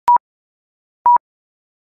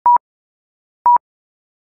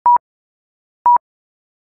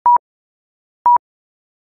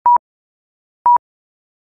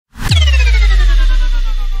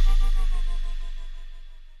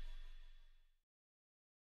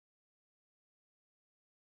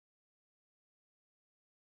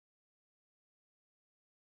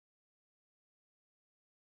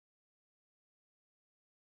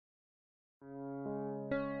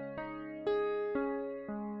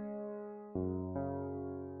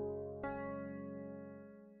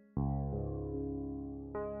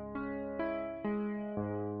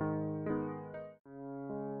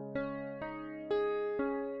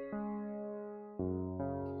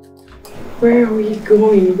Where are we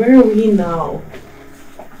going? Where are we now?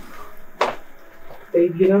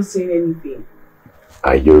 Babe, you're not saying anything.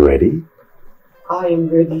 Are you ready? I am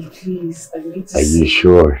ready, please. I need to Are you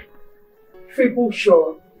sure? Triple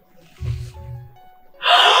sure.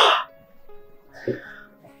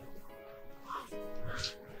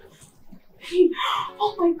 Hey,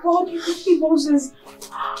 oh my God, you can see Moses.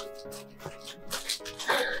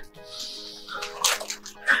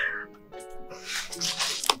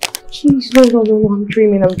 Jeez, no, I'm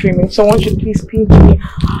dreaming. Someone should please pinch me.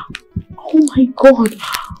 Oh my God.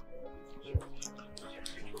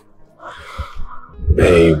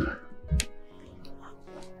 Babe,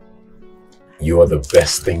 you are the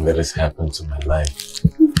best thing that has happened to my life.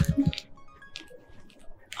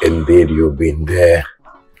 Indeed, you've been there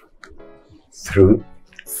through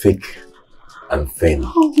thick and thin.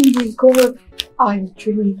 Oh my God, I'm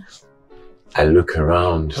dreaming. I look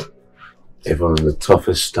around, even in the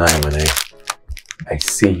toughest time, and I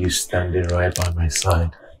see you standing right by my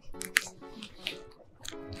side.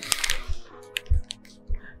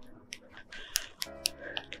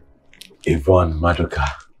 Yvonne Madoka,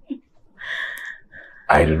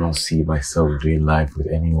 I do not see myself doing life with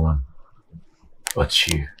anyone but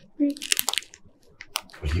you. Will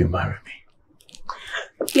you marry me?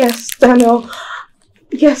 Yes, Daniel.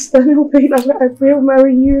 Yes, Daniel, babe, I will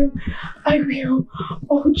marry you. I will.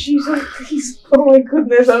 Oh, Jesus, please. Oh my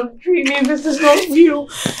goodness, I'm dreaming. This is not real.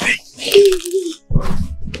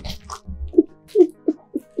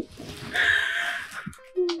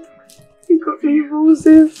 You got me,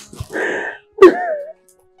 Moses.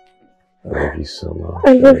 I love you so much.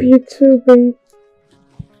 I love you too, babe.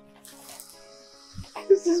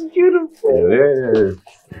 This is beautiful. Yeah.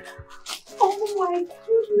 Oh my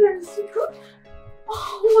goodness.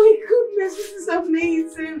 Oh my goodness, this is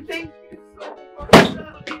amazing. Thank you so much,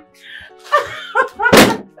 darling.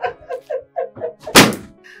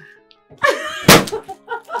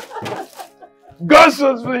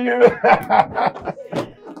 Gushers for you!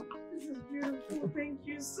 This is beautiful. Thank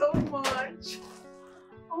you so much.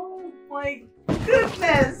 Oh my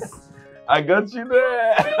goodness. I got you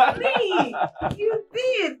there. Really? You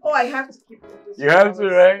did. Oh, I have to keep this. You have to,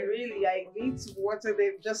 right? Really, I need to water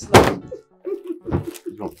them just like.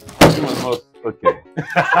 Okay.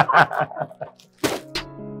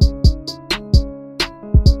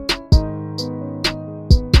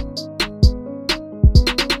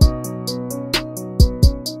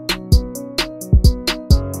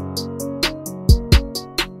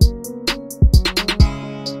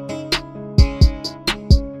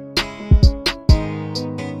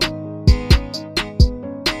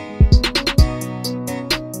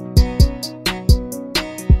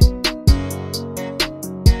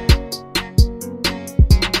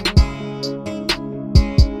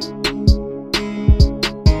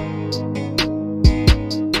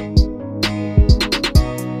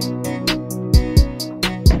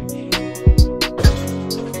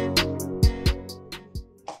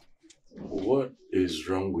 What is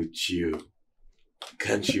wrong with you?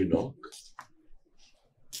 Can't you knock?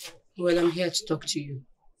 Well, I'm here to talk to you.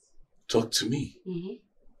 Talk to me.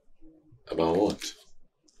 About what?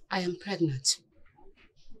 I am pregnant.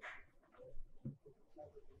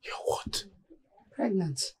 You're what?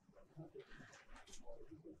 Pregnant.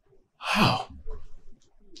 How?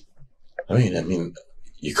 I mean,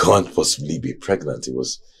 you can't possibly be pregnant. It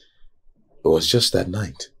was just that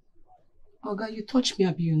night. Oga, you touch me,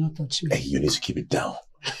 Abi, you not touch me. Hey, you need to keep it down.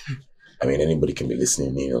 I mean, anybody can be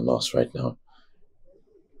listening in on us right now.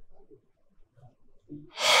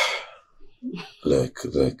 Look,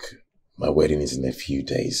 my wedding is in a few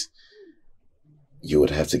days. You would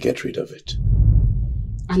have to get rid of it.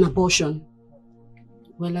 An abortion?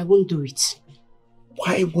 Well, I won't do it.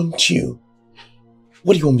 Why won't you?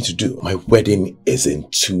 What do you want me to do? My wedding is in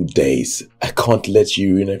 2 days. I can't let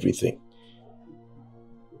you ruin everything.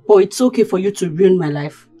 Oh, it's okay for you to ruin my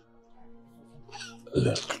life.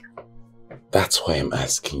 Look, that's why I'm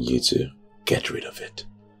asking you to get rid of it.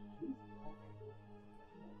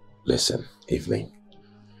 Listen, Evelyn,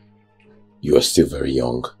 you are still very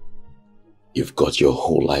young. You've got your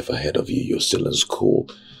whole life ahead of you. You're still in school.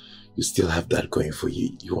 You still have that going for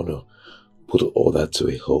you. You want to put all that to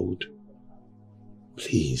a hold?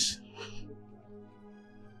 Please.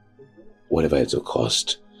 Whatever it will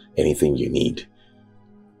cost, anything you need,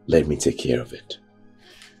 let me take care of it.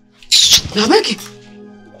 Now, Becky!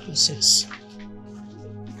 Nonsense.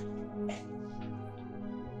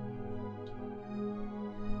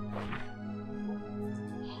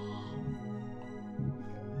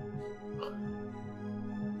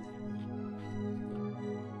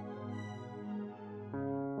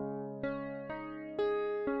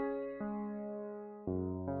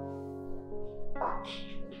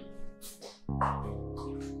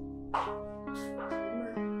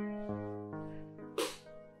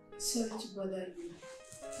 Sorry to bother you.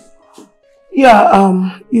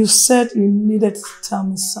 Yeah, you said you needed to tell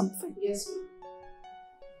me something. Yes, ma'am.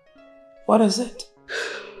 What is it?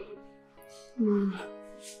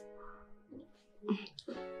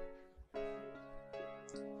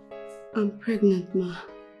 I'm pregnant, ma.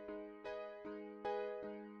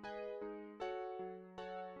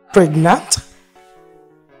 Pregnant?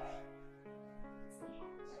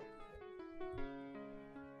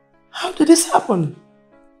 How did this happen?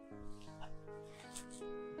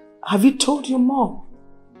 Have you told your mom?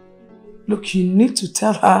 Look, you need to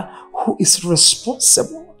tell her who is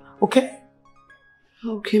responsible, okay?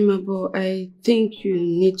 Okay, ma, but I think you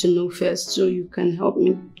need to know first so you can help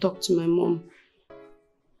me talk to my mom.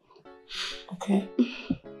 Okay.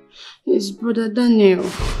 It's Brother Daniel.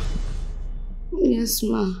 Yes,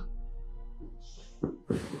 ma.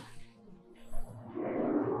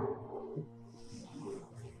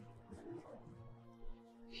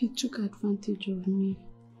 He took advantage of me.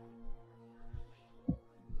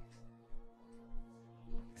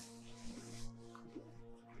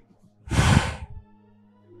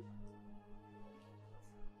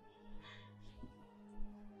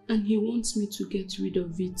 And he wants me to get rid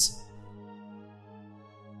of it.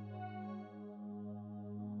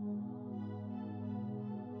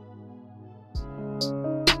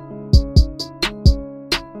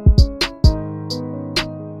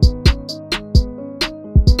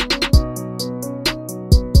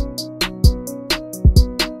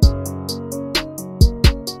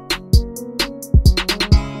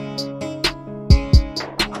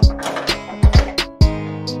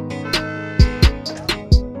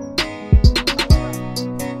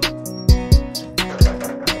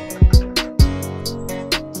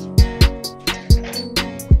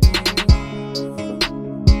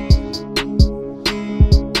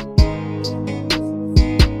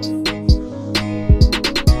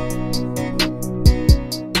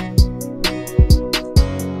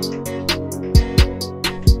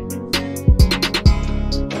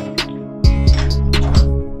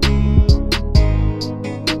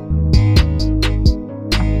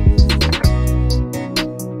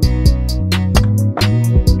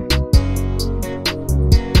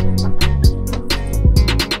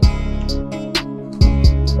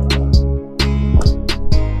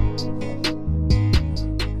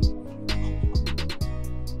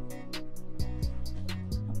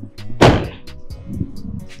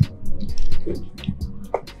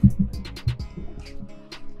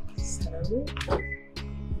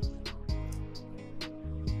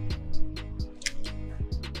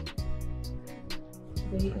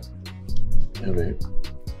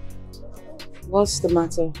 What's the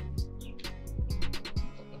matter?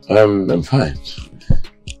 I'm fine.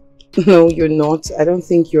 No, you're not. I don't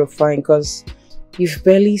think you're fine because you've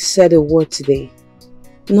barely said a word today.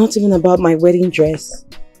 Not even about my wedding dress.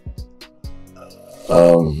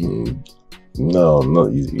 No,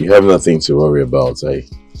 you have nothing to worry about. I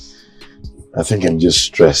think I'm just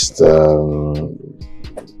stressed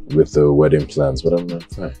with the wedding plans, but I'm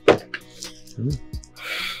fine.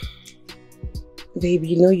 Babe,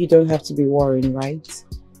 you know you don't have to be worrying, right?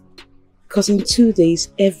 Because in 2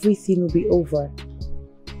 days, everything will be over.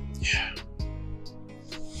 Yeah.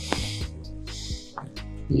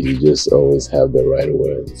 You just always have the right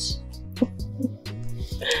words.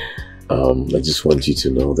 I just want you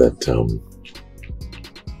to know that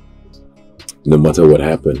no matter what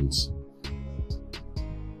happens,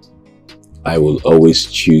 I will always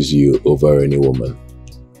choose you over any woman.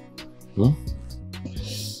 Hmm?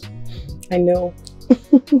 I know.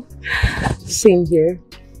 Same here.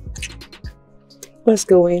 Let's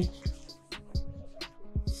go in.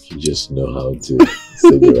 You just know how to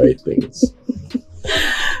say the right things.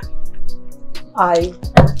 I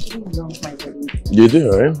love my wedding dress. You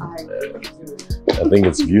do, right? I do. I think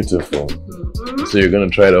it's beautiful. So you're gonna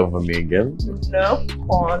try it on for me again? No,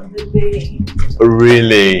 on the day.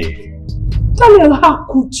 Really? Daniel, how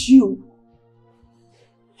could you?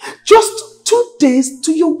 Just 2 days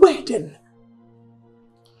to your wedding.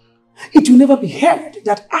 It will never be heard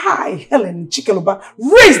that I, Helen Chikeluba,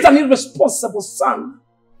 raised an irresponsible son.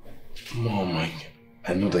 Mom,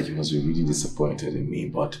 I know that you must be really disappointed in me,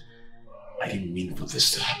 but I didn't mean for this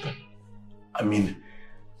to happen. I mean,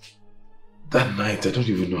 that night, I don't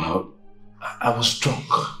even know how... I was drunk.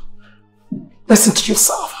 Listen to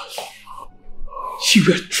yourself. You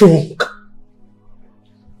were drunk.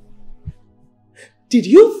 Did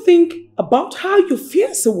you think about how your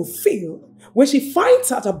fiancé will feel when she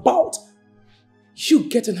finds out about you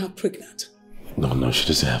getting her pregnant? No, she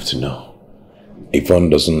doesn't have to know. Yvonne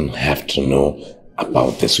doesn't have to know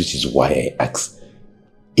about this, which is why I asked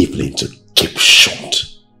Evelyn to keep short.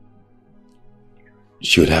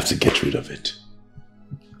 She would have to get rid of it.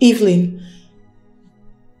 Evelyn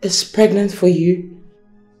is pregnant for you.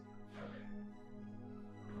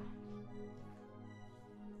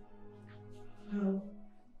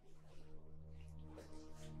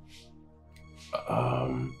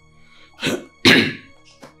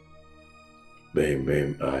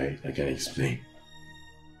 Babe, I can explain.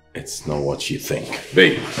 It's not what you think.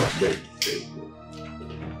 Babe. Babe.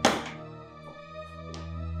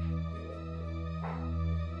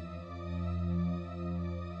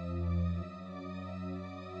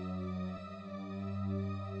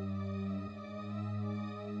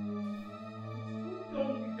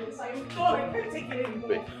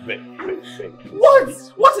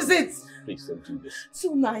 What is it? Please don't do this.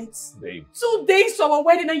 2 nights. Babe. 2 days to our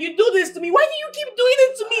wedding and you do this to me. Why do you keep doing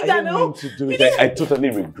it to me, Daniel? I didn't mean to do it. I totally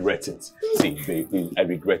regret it. See, babe, please, I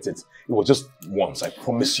regret it. It was just once. I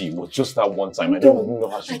promise you, it was just that one time. I don't know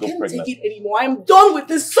how she got pregnant. I can't take it anymore. I'm done with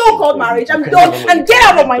this so-called marriage. I'm done. And get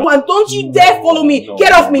out of my mind. Don't you dare follow me.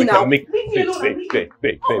 Get off me now. Babe.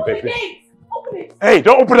 Open it. Hey,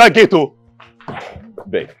 don't open that gate, oh.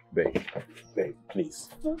 Babe, please.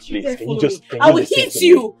 Don't you dare can follow you just, me. I will hit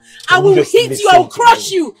you. I will hit you. I will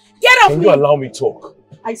crush you. Get off me. Can you allow me talk?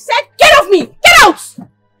 I said get off me. Get out.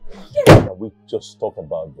 Can we just talk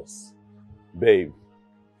about this? Babe.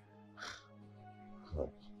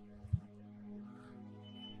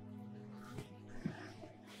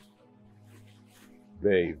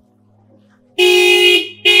 Babe.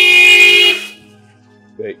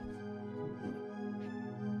 Babe.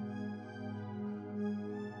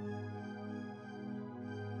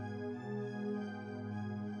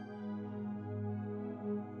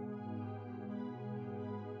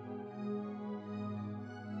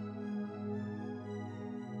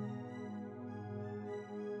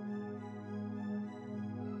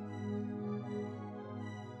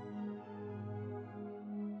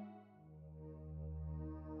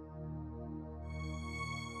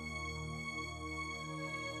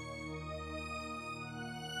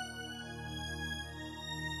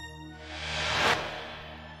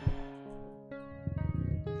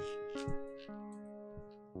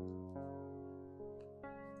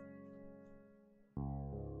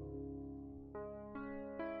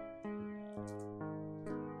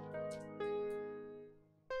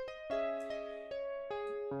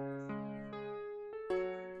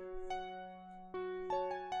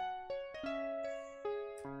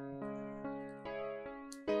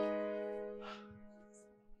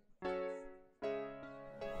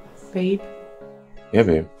 Babe, Yeah,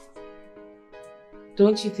 babe.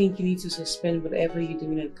 don't you think you need to suspend whatever you're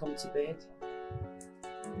doing and come to bed?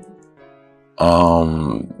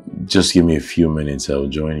 Just give me a few minutes. I'll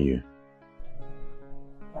join you.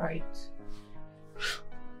 Alright.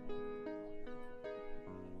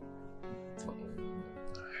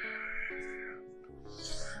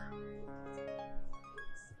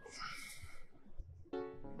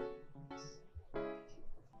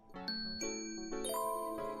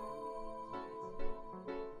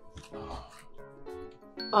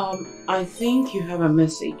 I think you have a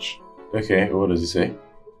message. Okay, what does it say?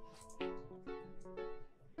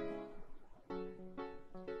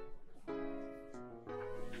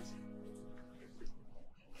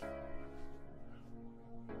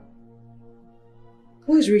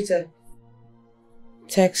 Who is Rita?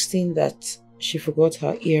 Texting that she forgot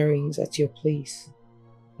her earrings at your place.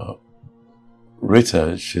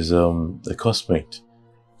 Rita, she's a classmate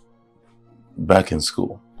back in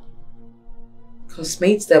school.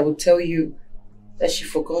 Classmates that would tell you that she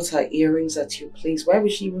forgot her earrings at your place. Why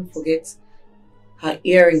would she even forget her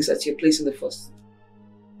earrings at your place in the first?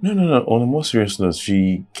 No. On a more serious note,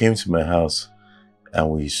 she came to my house and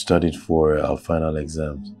we studied for our final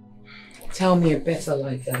exams. Tell me a better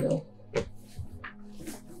lie, Daniel.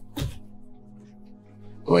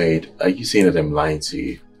 Wait, are you saying that I'm lying to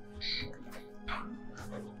you?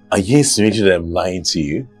 Are you insinuating that I'm lying to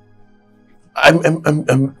you?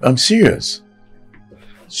 I'm serious.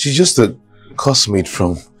 She's just a classmate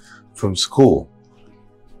from school.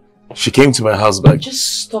 She came to my house back.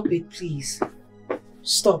 Just stop it, please.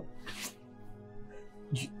 Stop.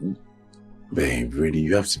 Babe, really,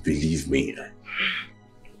 you have to believe me.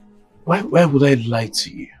 Why would I lie to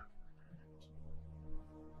you?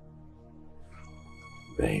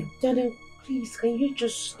 Babe. Daniel, please, can you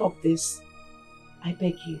just stop this? I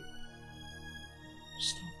beg you.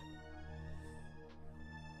 Stop.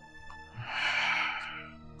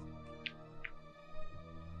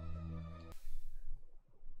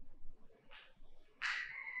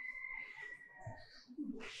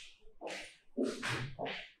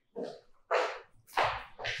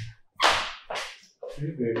 Hey,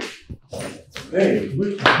 baby. Hey,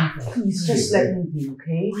 where Please, just let me be,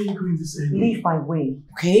 okay? Where are you going this early? Leave my way,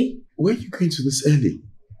 okay? Where are you going to this early?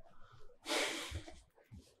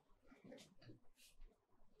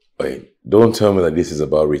 Wait, don't tell me that this is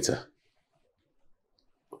about Rita.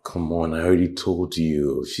 Come on, I already told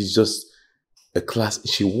you. She was just a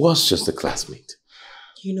classmate.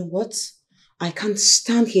 You know what? I can't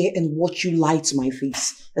stand here and watch you lie to my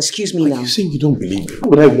face. Excuse me now. Are you saying you don't believe me?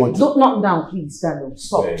 What I want? Not now, please, Daniel.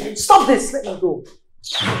 Stop. Hey. Stop this. Let me go.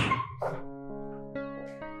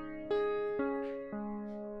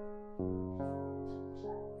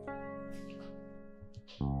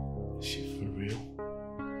 Is she for real?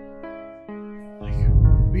 Like,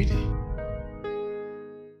 really?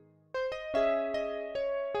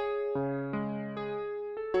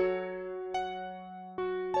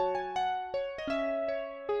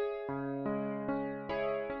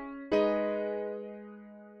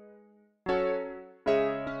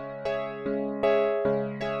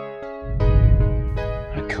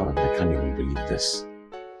 I can't even believe this.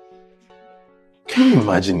 Can you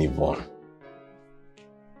imagine, Yvonne?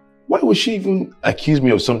 Why would she even accuse me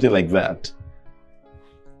of something like that?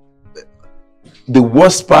 The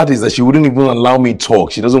worst part is that she wouldn't even allow me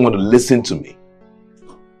talk. She doesn't want to listen to me.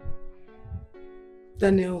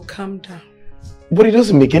 Daniel, calm down. But it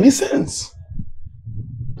doesn't make any sense.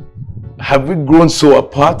 Have we grown so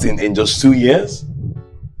apart in just 2 years?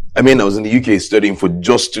 I mean, I was in the UK studying for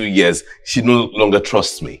just 2 years. She no longer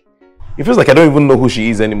trusts me. It feels like I don't even know who she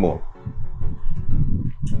is anymore.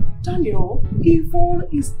 Daniel, Yvonne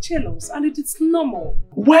is jealous and it is normal.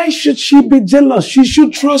 Why should she be jealous? She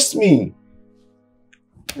should trust me.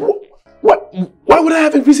 Why would I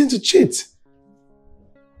have a reason to cheat?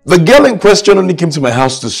 The girl in question only came to my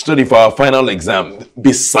house to study for our final exam.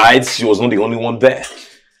 Besides, she was not the only one there.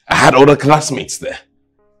 I had other classmates there.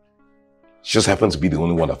 She just happened to be the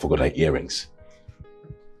only one that forgot her earrings.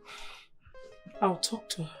 I'll talk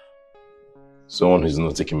to her. Someone who's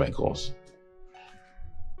not taking my calls.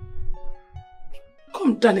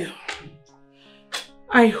 Come, Daniel.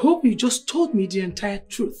 I hope you just told me the entire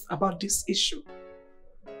truth about this issue.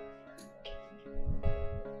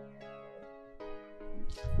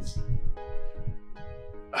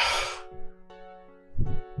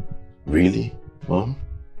 Really, Mom?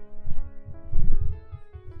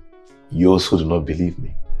 You also do not believe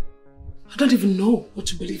me? I don't even know what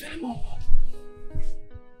to believe anymore.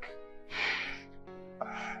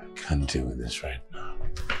 I can't deal with this right now.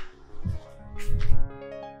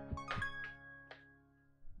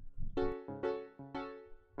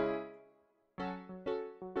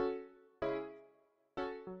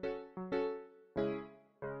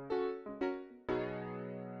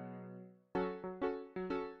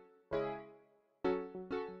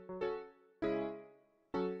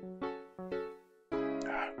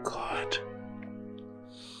 God.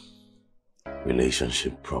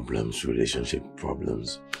 Relationship problems.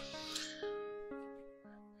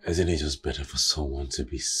 Isn't it just better for someone to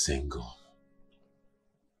be single?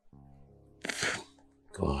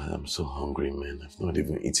 God, I'm so hungry, man. I've not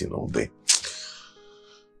even eaten all day.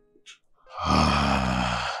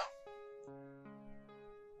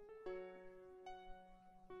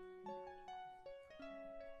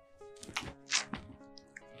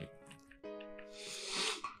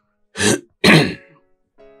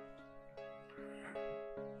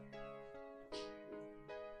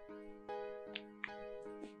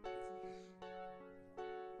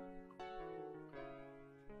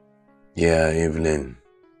 Yeah, Evelyn.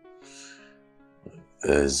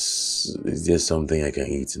 Is there something I can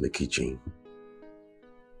eat in the kitchen?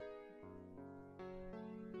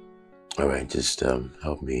 Alright, just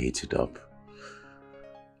help me heat it up.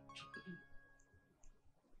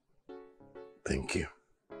 Thank you.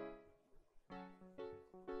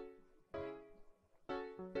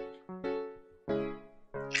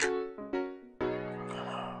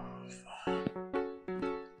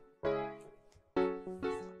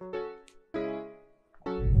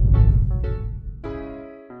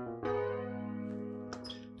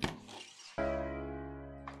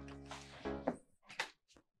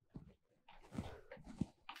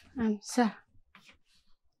 Sir,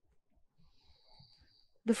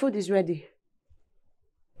 the food is ready.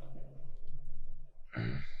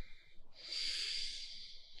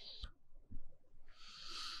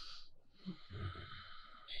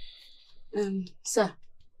 Sir,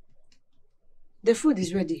 the food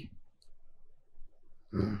is ready.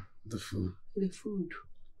 The food? The food.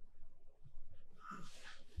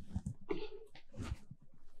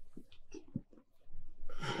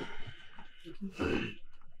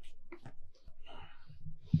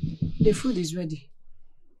 The food is ready.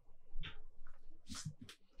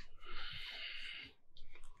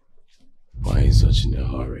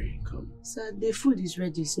 Sir, the food is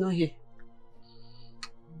ready. It's not here.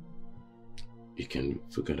 You can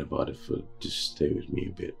forget about the food. Just stay with me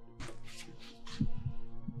a bit.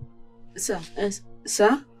 Sir,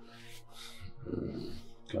 sir?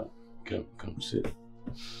 Come sit.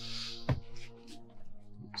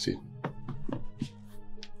 Sit.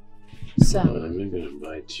 Sir. I'm not gonna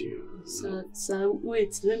bite you. Sir,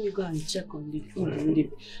 wait. Let me go and check on the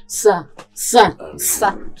food. Sir.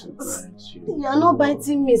 You're not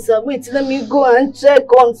biting me, sir. Wait, let me go and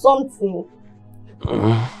check on something.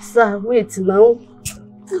 Sir, wait now.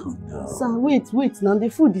 Oh, no. Sir, wait now. The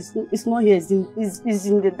food is not here. It's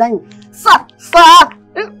in the dining. Sir!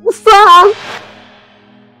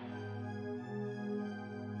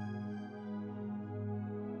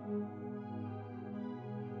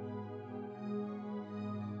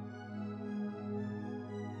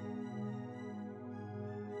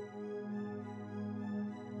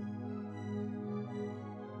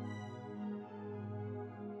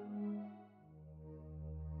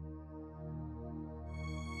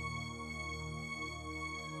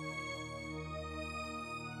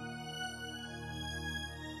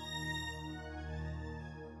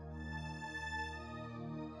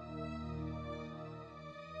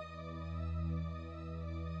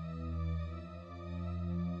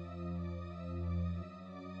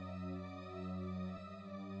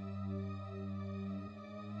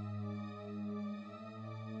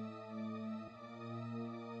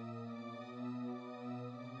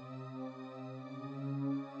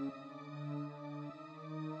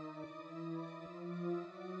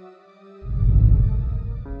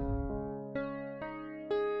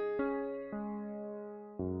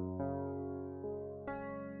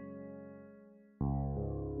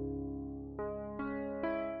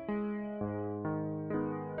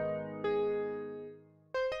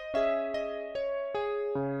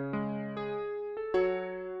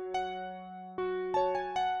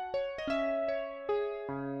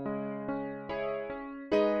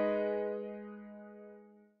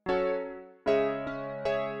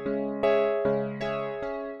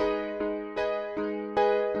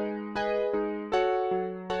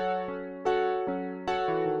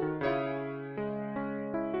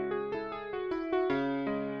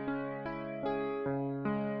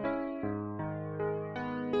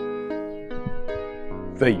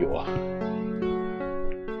 There you are.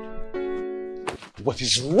 What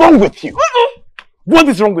is wrong with you? What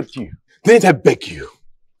is wrong with you? Didn't I beg you?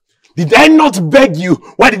 Did I not beg you?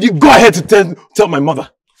 Why did you go ahead to tell my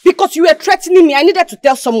mother? Because you were threatening me. I needed to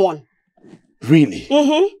tell someone. Really?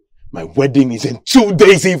 My wedding is in 2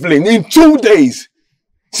 days, Evelyn. In 2 days.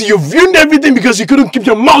 See, you've ruined everything because you couldn't keep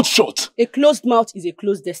your mouth shut. A closed mouth is a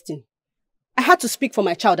closed destiny. I had to speak for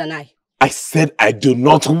my child and I. I said I do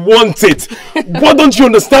not want it. What don't you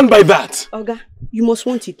understand by that? Oga, you must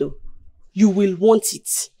want it though. You will want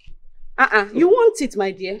it. You want it,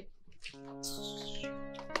 my dear.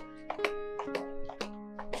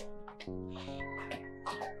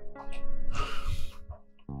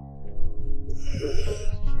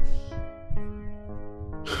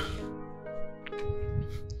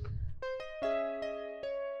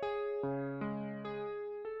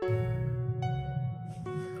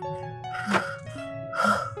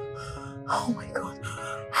 Oh my God.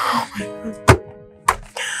 Oh my God.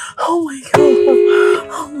 Oh my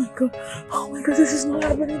God. Oh my God. This is not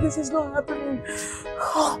happening. This is not happening.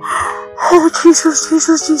 Oh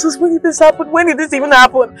Jesus. When did this happen? When did this even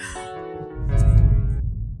happen?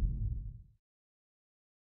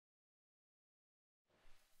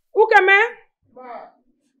 Ukeme,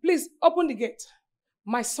 please open the gate.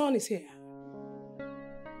 My son is here.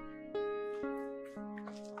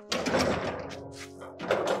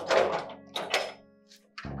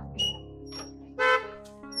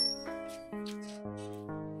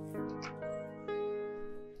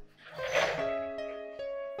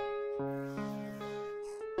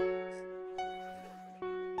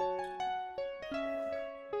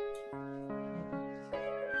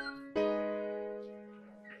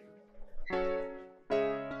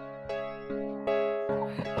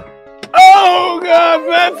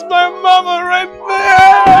 That's my mama right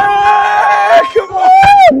there! Come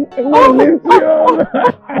on!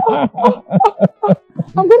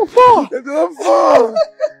 I'm gonna fall! I'm gonna fall!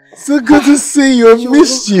 So good to see you. I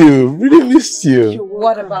missed you. Really missed you.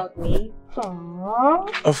 What about me?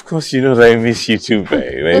 Aww. Of course, you know that I miss you too,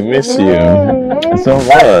 babe. I miss you so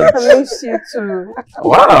much. I miss you too.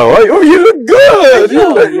 Wow, oh, you look good.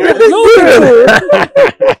 You look really good.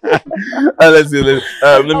 Let's see.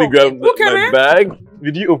 Let me grab my bag.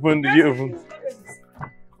 Did you open?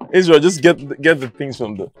 Israel, just get the things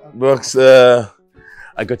from the box.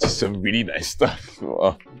 I got you some really nice stuff.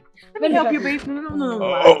 Wow. Let me help you, babe. No.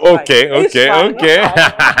 Oh, okay.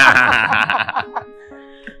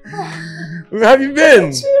 Where have you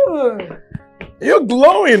been? You're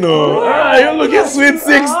glowing, you're looking sweet 16.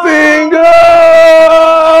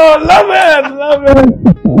 Oh, love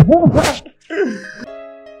it.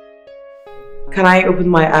 Can I open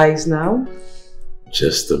my eyes now?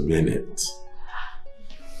 Just a minute.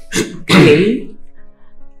 Okay.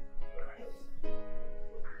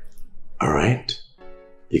 All right,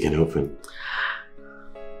 you can open.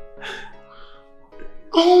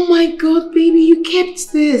 Oh my God, baby, you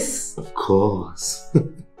kept this. Of course.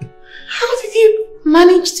 How did you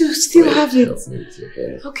manage to still have it? Help me with your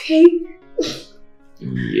hair. Okay.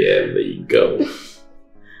 Yeah, there you go.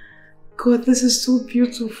 God, this is so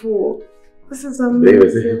beautiful. This is Baby,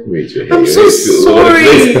 amazing. help me with your hair. I'm so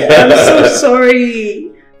sorry. I'm so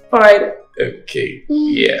sorry. Fine. Okay,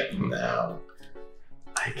 yeah, now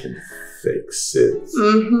I can fix it.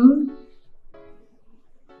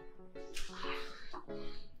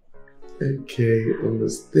 Okay,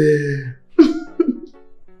 almost there.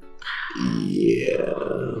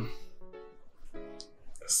 Yeah.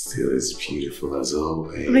 Still as beautiful as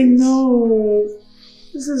always. I know.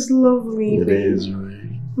 This is lovely. It is,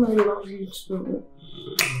 right? I love you too.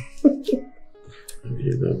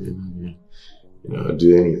 Love you. You know, I'll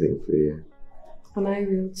do anything for you. And I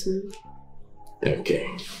will too. Okay.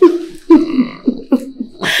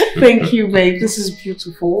 Thank you, babe. This is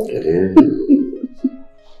beautiful. It is.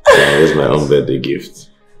 That was my own birthday gift.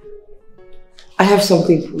 I have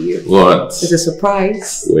something for you. What? It's a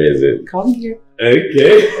surprise. Where is it? Come here.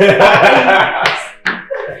 Okay.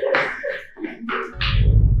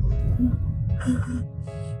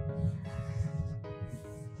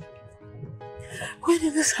 Why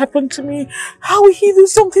did this happen to me? How would he do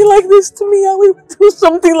something like this to me? How would he do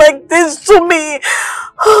something like this to me?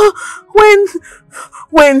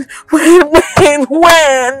 When?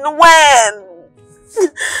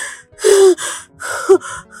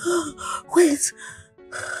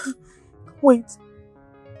 Wait.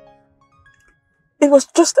 It was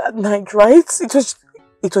just that night, right? It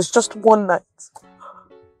was just one night.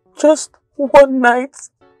 Just one night.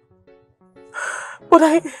 But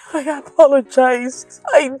I apologized.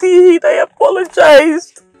 I did. I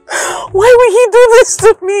apologized. Why would he do this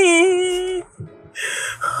to me?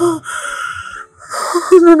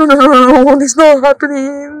 No. It's not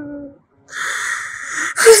happening.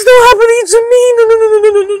 It's not happening to me.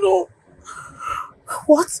 No.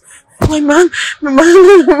 What? My man,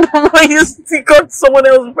 you still got someone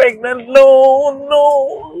else pregnant.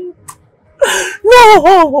 No.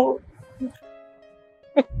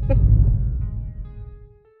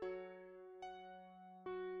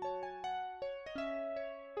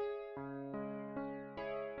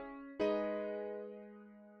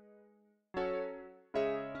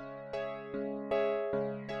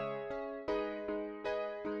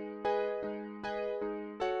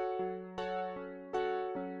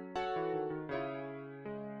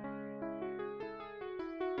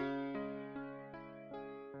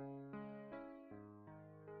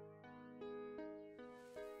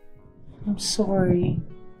 I'm sorry.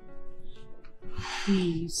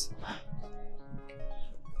 Please.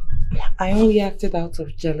 I only acted out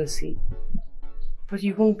of jealousy. But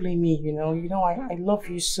you won't blame me, you know. I love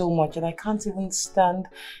you so much and I can't even stand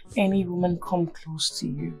any woman come close to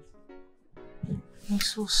you. I'm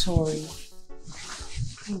so sorry.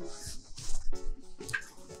 Please.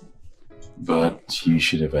 But you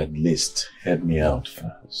should have at least heard me out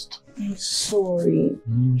first. I'm sorry.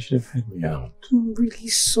 You should have heard me out. I'm really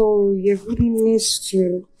sorry. I really missed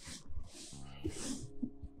you.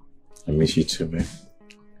 I miss you too, man.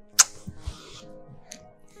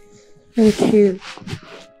 Thank you.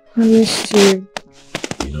 I missed you.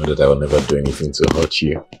 You know that I will never do anything to hurt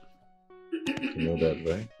you. You know that,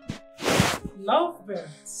 right?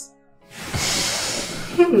 Lovebirds.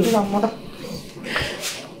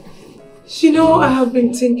 You know, I have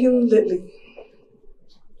been thinking lately.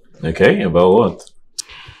 Okay, about what?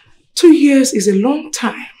 2 years is a long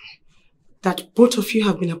time that both of you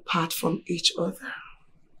have been apart from each other.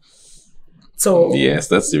 So yes,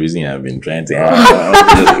 that's the reason I've been trying to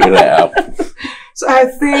help. So I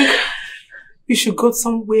think you should go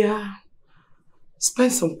somewhere,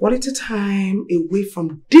 spend some quality time away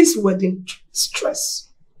from this wedding stress.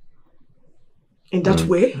 In that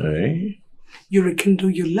way, you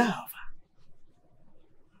rekindle your love.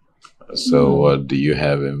 So what do you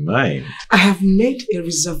have in mind? I have made a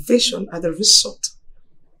reservation at the resort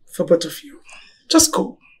for both of you. Just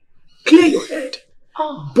go, clear your head,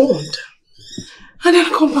 bond, And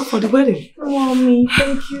then come back for the wedding. Mommy,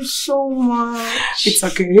 thank you so much. It's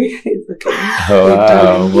okay. It's okay.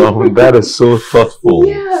 Wow, Mom, that is so thoughtful.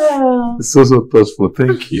 Yeah. It's so thoughtful.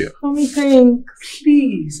 Thank you. Mommy, thanks.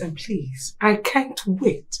 Please and please, I can't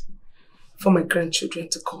wait for my grandchildren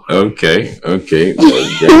to come. Okay. Grandchildren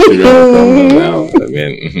will come now. I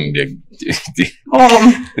mean,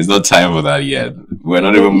 it's not time for that yet. We're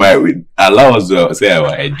not even married. Allow us to say our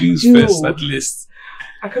ideas first, at least.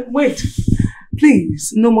 I can't wait.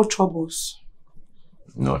 Please, no more troubles.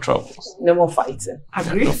 No troubles. No more fighting.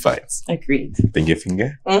 Agreed? No fights. Agreed. Finger,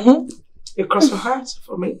 finger? Mm-hmm. You cross your heart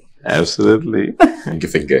for me? Absolutely. Finger,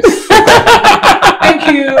 finger. Thank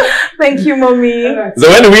you. Thank you, Mommy. So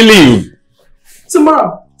when do we leave?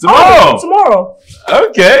 Tomorrow. Tomorrow? Tomorrow.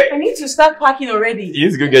 Okay. I need to start packing already. You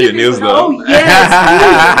need to go get your nails done. Oh, yes. Please.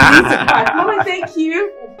 I need to pack. Mommy, thank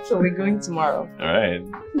you. So we're going tomorrow. Alright.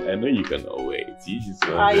 I know you cannot wait. You just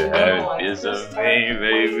I want to know, have I this just- of me,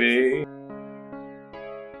 baby.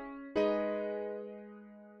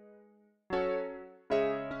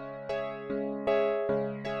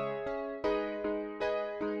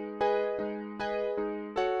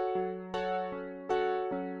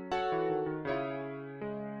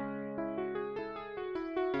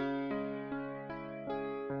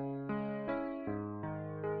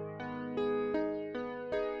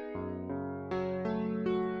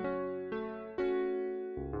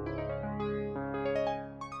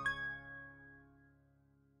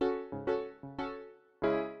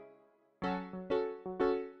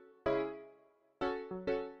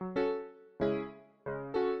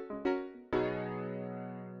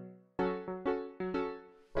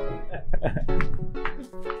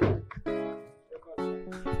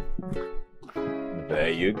 There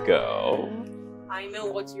you go. I know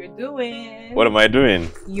what you're doing. What am I doing?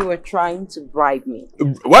 You are trying to bribe me.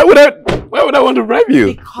 Why would I want to bribe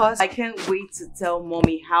you? Because I can't wait to tell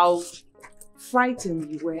Mommy how frightened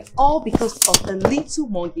you were. All because of a little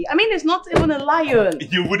monkey. I mean, it's not even a lion.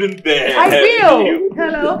 You wouldn't dare. I will.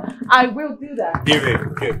 Hello? I will do that. Give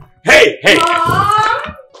it. Hey!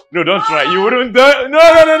 Mom! No, don't try. You wouldn't dare. No.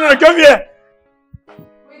 Come here.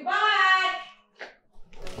 We're back!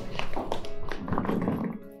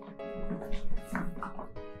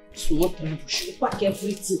 Small time, you should pack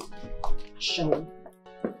everything. Shall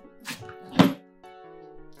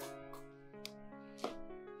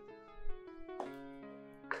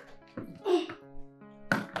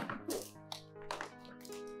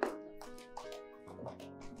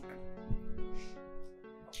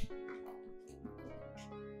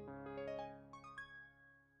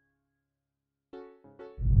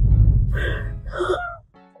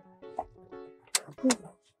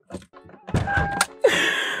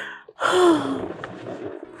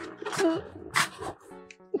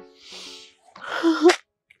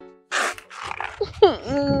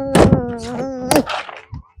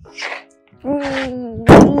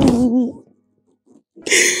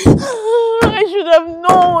I should have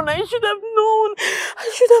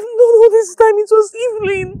known all this time it was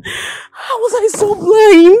Evelyn. How was I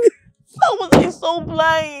so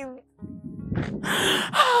blind?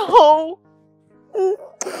 How?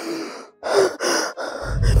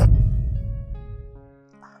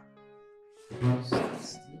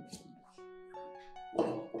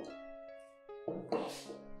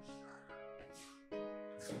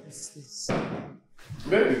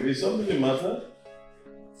 Baby, is something the matter?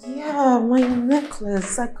 Yeah, my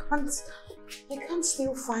necklace. I can't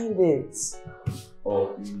still find it.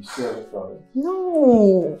 Oh, you still haven't found it?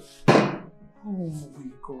 No. Oh my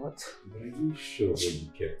God. Are you sure where you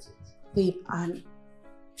kept it? Babe,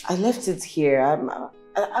 I left it here.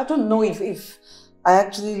 I don't know if I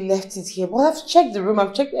actually left it here, but I've checked the room.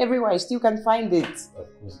 I've checked everywhere. I still can't find it.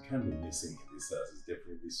 Of course, it can't be missing in this house. It's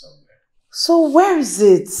definitely somewhere. So where is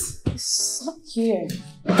it? It's not here.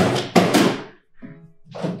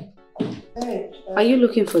 Hey, Are you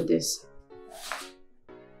looking for this?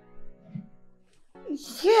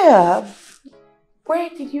 yeah. Where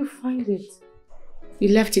did you find it? You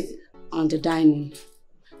left it on the dining.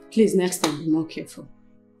 Please, next time, be more careful.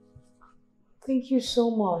 Thank you so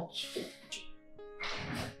much.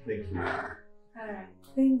 Thank you. Alright,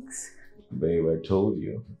 thanks. Babe, I told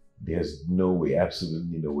you. There's no way,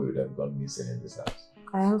 absolutely no way it would have gone missing in this house.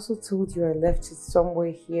 I also told you I left it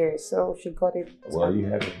somewhere here, so she got it. Well, you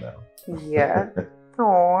have it now. Yeah.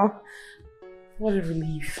 Aww. What a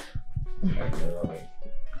relief. I know.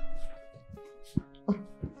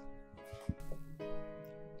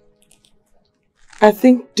 I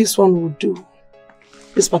think this one will do.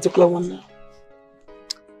 This particular one now.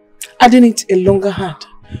 Adding it a longer hat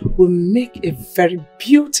will make a very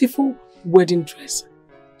beautiful wedding dress.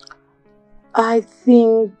 I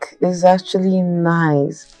think it's actually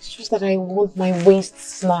nice. It's just that I want my waist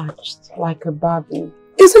snatched like a Barbie.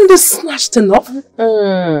 Isn't this snatched enough?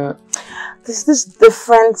 There's this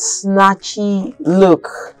different snatchy look.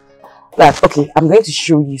 Like, okay, I'm going to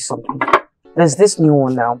show you something. There's this new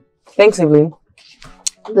one now. Thanks, Evelyn.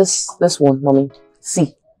 This one, mommy.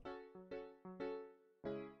 See.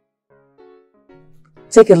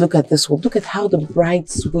 Take a look at this one. Look at how the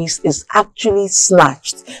bride's waist is actually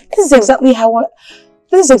snatched. This is exactly how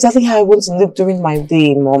I want to look during my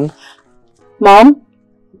day, Mom. Mom?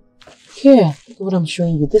 Here, look at what I'm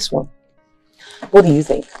showing you. This one. What do you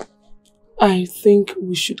think? I think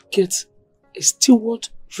we should get a steward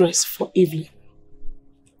dress for Evelyn.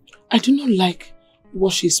 I do not like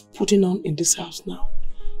what she's putting on in this house now.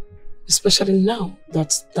 Especially now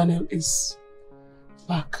that Daniel is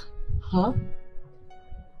back. Huh?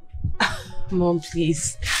 Mom,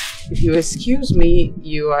 please. If you excuse me,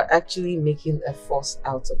 you are actually making a fuss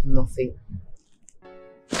out of nothing.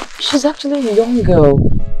 She's actually a young girl.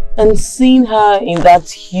 And seeing her in that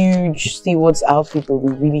huge steward's outfit will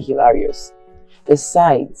be really hilarious.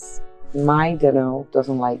 Besides, my Daniel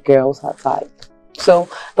doesn't like girls her type. So,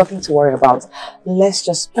 nothing to worry about. Let's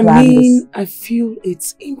just plan this. I feel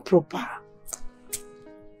it's improper.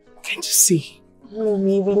 Can't you see?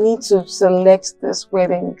 Mommy, we need to select this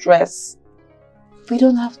wedding dress. We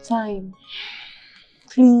don't have time.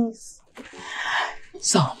 Please.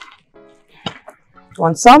 So,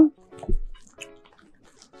 want some?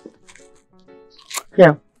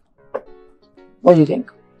 Here. What do you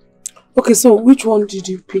think? Okay, so which one did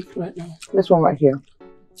you pick right now? This one right here.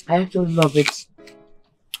 I actually love it.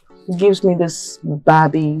 It gives me this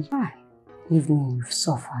Barbie. Evelyn, you've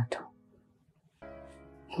suffered.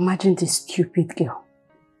 Imagine this stupid girl.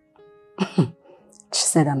 She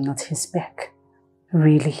said I'm not his spec.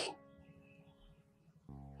 Really?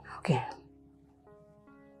 Okay.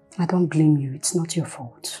 I don't blame you. It's not your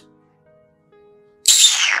fault.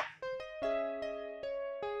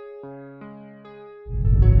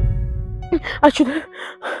 I should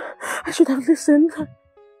have listened.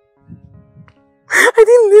 I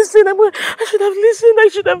didn't listen. I should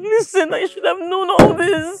have listened. I should have known all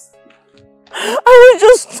this. I was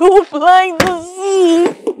just too blind to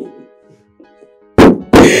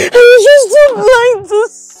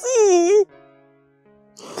see.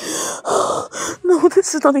 No,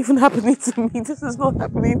 this is not even happening to me. This is not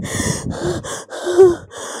happening.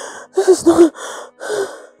 This is not...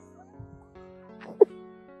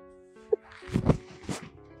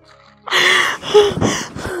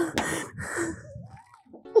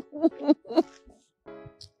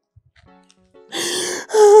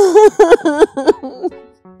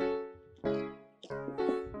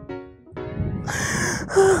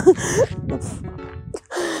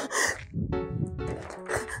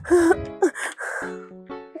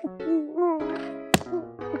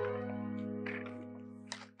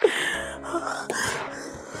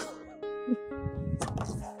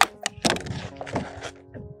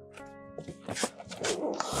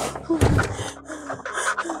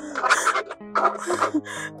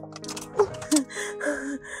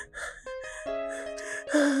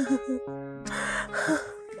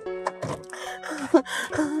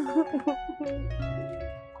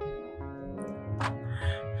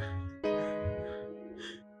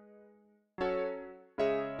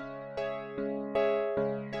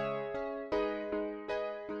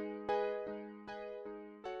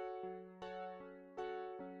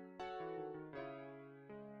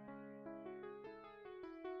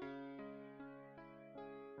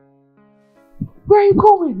 Where are you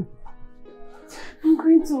going? I'm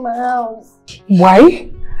going to my house.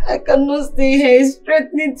 Why? I cannot stay here. It's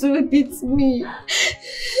threatening to beat me.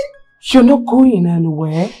 You're not going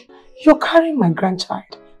anywhere. You're carrying my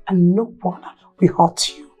grandchild and no one will hurt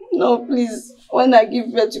you. No, please. When I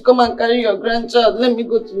give birth, you come and carry your grandchild. Let me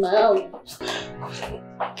go to my house.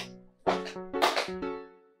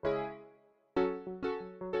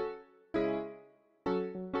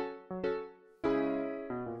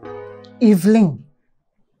 Evelyn,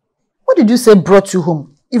 what did you say brought you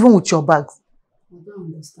home, even with your bags? I don't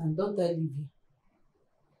understand. Don't I live here?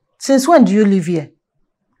 Since when do you live here?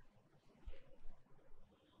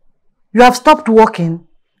 You have stopped working?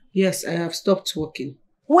 Yes, I have stopped working.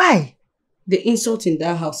 Why? The insult in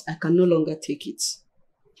that house, I can no longer take it.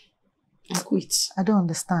 I quit. I don't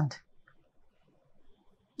understand.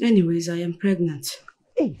 Anyways, I am pregnant.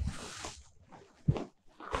 Hey.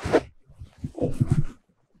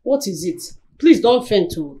 What is it? Please don't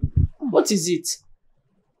faint. What is it?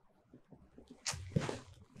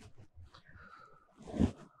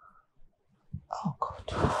 Oh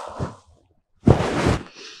God.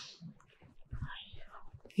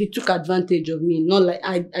 He took advantage of me, not like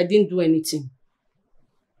I didn't do anything.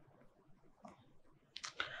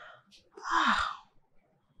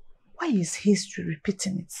 Why is history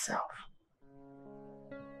repeating itself?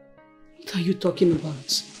 What are you talking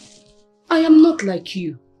about? I am not like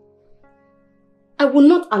you. I will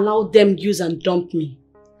not allow them use and dump me.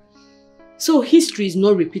 So history is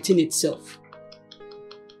not repeating itself.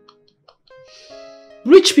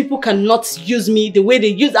 Rich people cannot use me the way they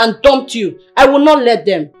used and dumped you. I will not let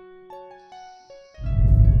them.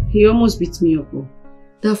 He almost beat me up. Oh.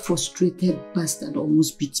 That frustrated bastard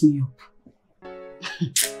almost beat me up.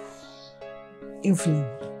 Evelyn,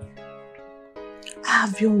 I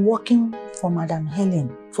have been working for Madam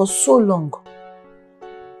Helen for so long.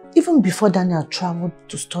 Even before Daniel traveled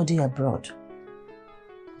to study abroad.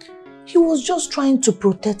 He was just trying to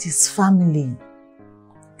protect his family.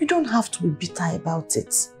 You don't have to be bitter about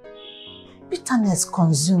it. Bitterness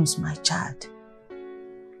consumes my child.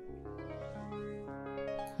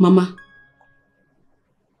 Mama,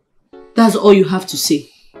 that's all you have to say.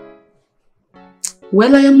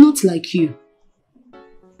 Well, I am not like you.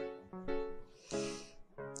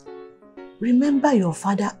 Remember your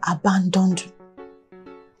father abandoned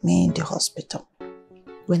me in the hospital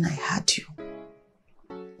when I had you.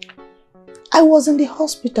 I was in the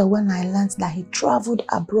hospital when I learned that he traveled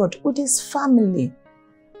abroad with his family.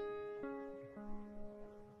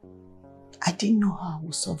 I didn't know how I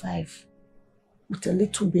would survive with a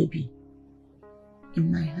little baby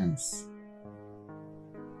in my hands.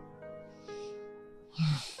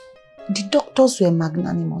 The doctors were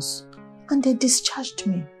magnanimous and they discharged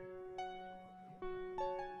me.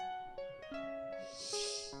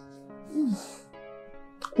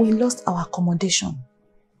 We lost our accommodation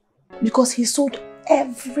because he sold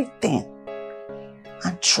everything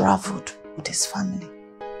and traveled with his family.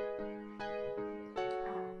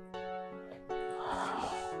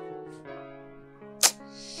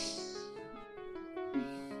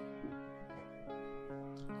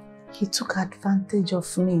 He took advantage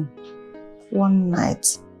of me one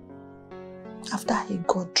night after he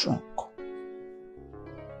got drunk.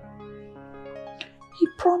 He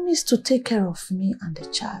promised to take care of me and the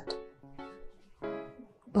child.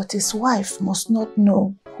 But his wife must not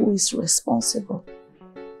know who is responsible.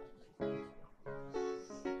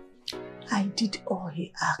 I did all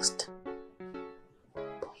he asked,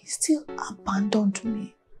 but he still abandoned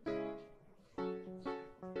me.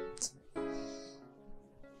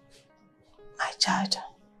 My child,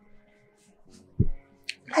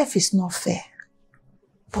 life is not fair,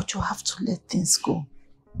 but you have to let things go.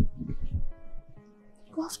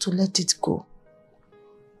 You have to let it go.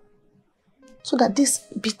 So that this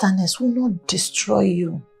bitterness will not destroy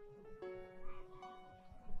you.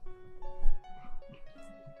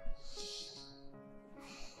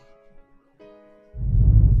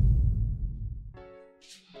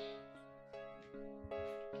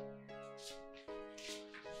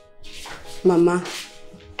 Mama,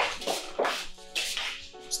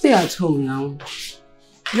 stay at home now.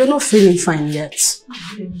 You're not feeling fine yet.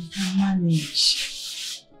 I'll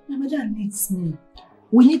manage. My mother needs me.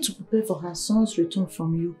 We need to prepare for her son's return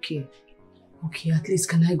from UK. Okay, at least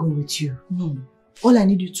can I go with you? No. All I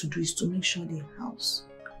need you to do is to make sure the house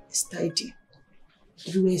is tidy.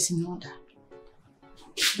 Everywhere is in order.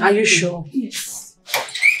 Are you sure? Yes.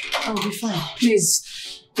 I'll be fine.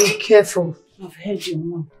 Please, be careful. I've heard you,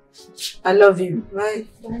 Mom. I love you. Bye.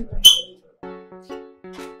 Bye-bye.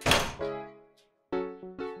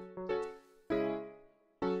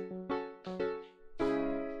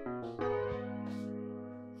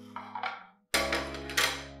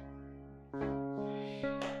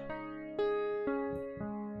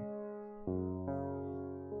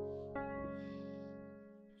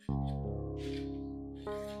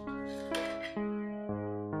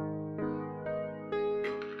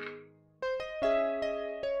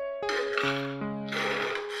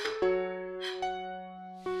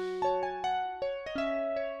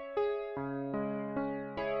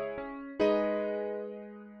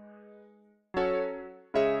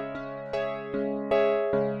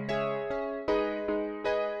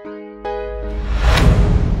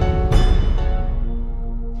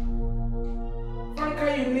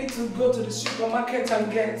 Go to the supermarket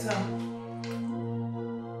and get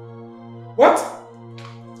what?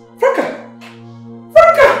 Franca!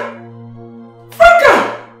 Franca! Franca!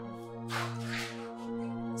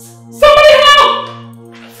 Somebody help!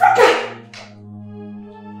 Franca!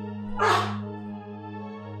 Ah!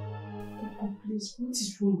 Oh, please, what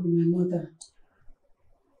is wrong with my mother?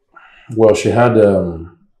 Well, she had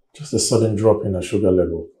just a sudden drop in her sugar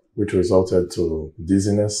level, which resulted to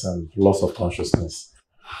dizziness and loss of consciousness.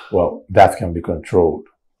 Well, that can be controlled.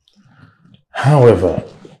 However,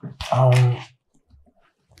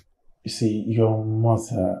 you see, your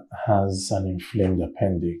mother has an inflamed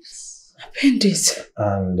appendix. Appendix?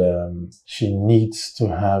 And she needs to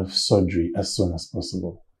have surgery as soon as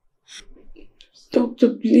possible. Doctor,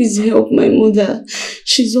 please help my mother.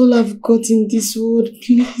 She's all I've got in this world,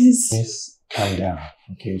 please. Miss, calm down,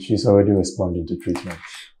 okay? She's already responding to treatment,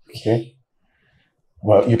 okay?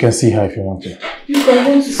 Well, you can see her if you want to. Look, I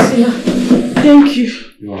want to see her. Thank you.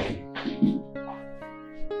 You're welcome.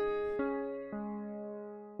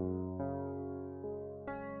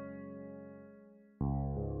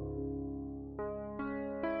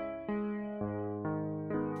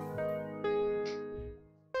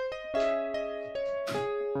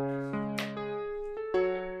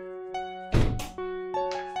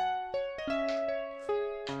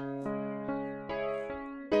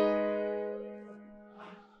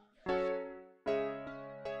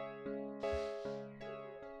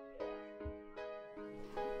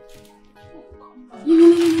 No,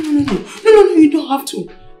 you don't have to.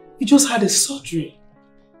 You just had a surgery.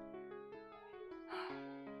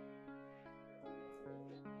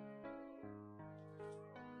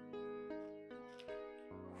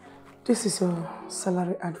 This is your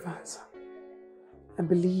salary advance. I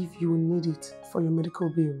believe you will need it for your medical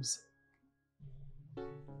bills.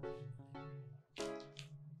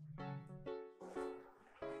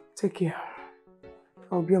 Take care.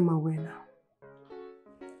 I'll be on my way now.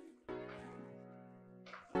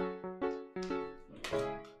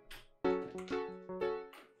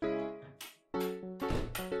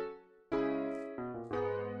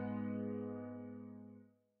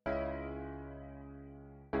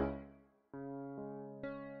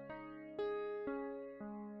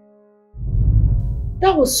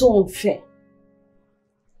 That was so unfair.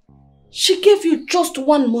 She gave you just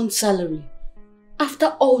 1 month's salary after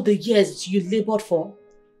all the years you labored for.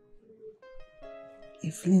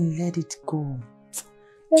 Evelyn, let it go.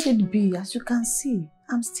 Let it be. As you can see,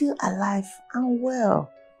 I'm still alive and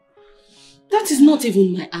well. That is not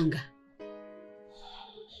even my anger.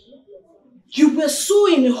 You were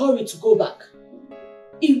so in a hurry to go back.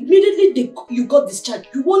 Immediately you got discharged,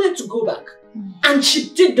 you wanted to go back. And she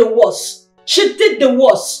did the worst. She did the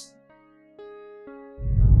worst.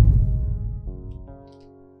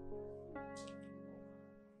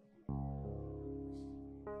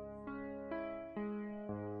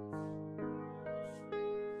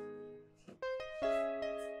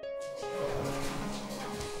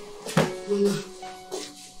 Mama,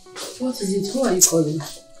 what is it? Who are you calling?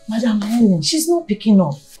 Madam Helen, she's not picking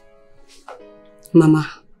up. Mama,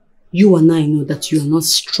 you and I know that you are not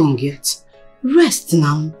strong yet. Rest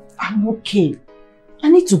now. I'm okay. I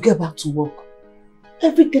need to get back to work.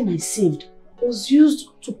 Everything I saved was used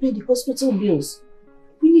to pay the hospital bills.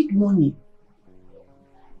 We need money.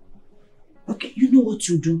 Okay, you know what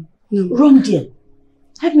you do? No. Run there.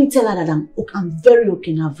 Help me tell her that I'm very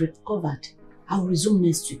okay and I've recovered. I'll resume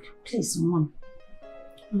next week. Please, Mom.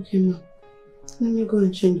 Okay, Ma. Let me go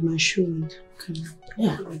and change my shoe and come.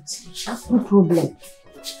 Yeah, no problem.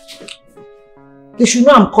 You should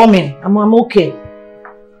know I'm coming. I'm okay.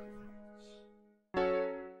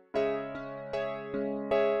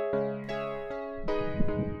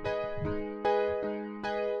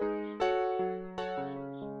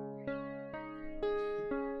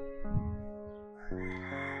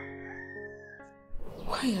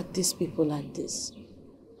 Why are these people like this?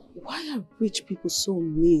 Why are rich people so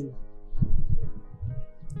mean?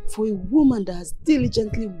 For a woman that has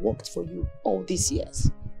diligently worked for you all these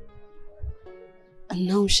years. And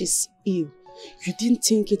now she's ill. You didn't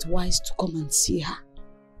think it wise to come and see her.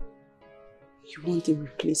 You want a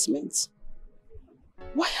replacement.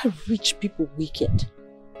 Why are rich people wicked?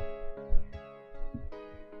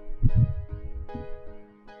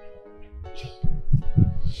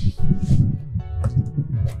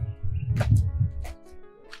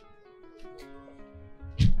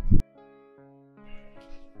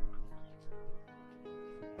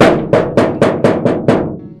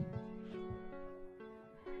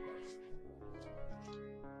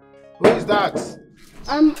 Who is that?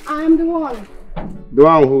 I'm the one. The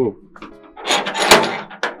one who?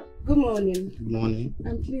 Good morning. Good morning.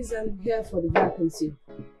 And please, I'm here for the vacancy.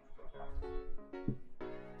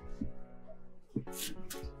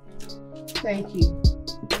 Thank you.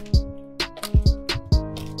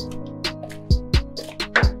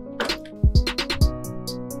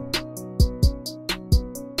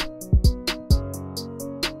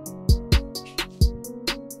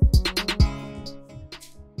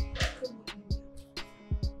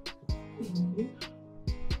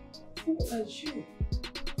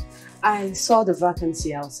 I saw the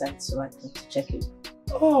vacancy outside, so I thought to check in.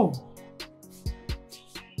 Oh,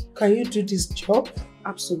 Can you do this job?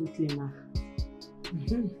 Absolutely, ma.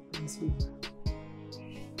 Yes, ma.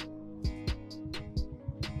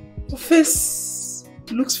 Your face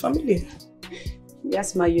looks familiar.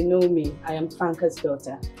 Yes, ma, you know me. I am Franca's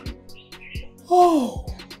daughter. Oh.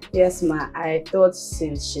 Yes, ma. I thought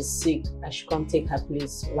since she's sick, I should come take her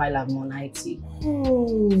place while I'm on IT.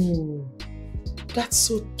 Oh. That's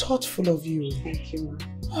so thoughtful of you. Thank you,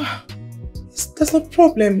 ma. There's no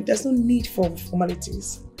problem. There's no need for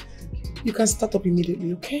formalities. You can start up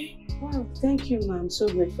immediately, okay? Wow, thank you, ma. I'm so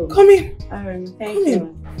grateful. Come in. Thank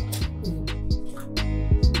you.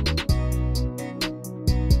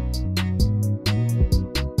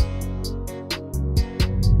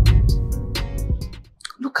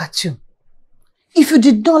 Look at you. If you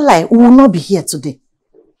did not lie, we will not be here today.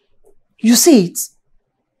 You see it?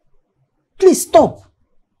 Please stop.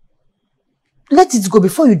 Let it go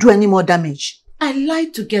before you do any more damage. I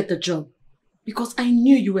lied to get the job because I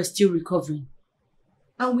knew you were still recovering.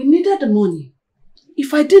 And we needed the money.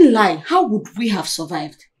 If I didn't lie, how would we have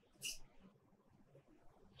survived?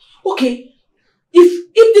 Okay,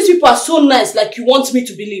 if these people are so nice like you want me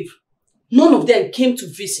to believe, none of them came to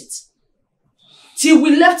visit. Till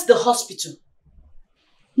we left the hospital.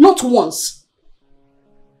 Not once.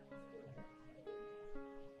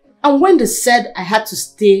 And when they said I had to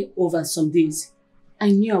stay over some days,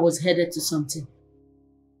 I knew I was headed to something.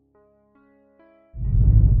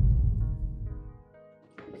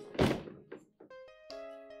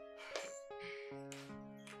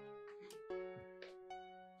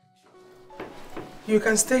 You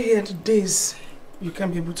can stay here the days you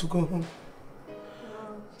can't be able to go home.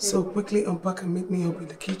 So quickly unpack and meet me up in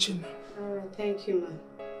the kitchen. Alright, thank you, ma'am.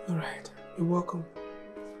 Alright, you're welcome.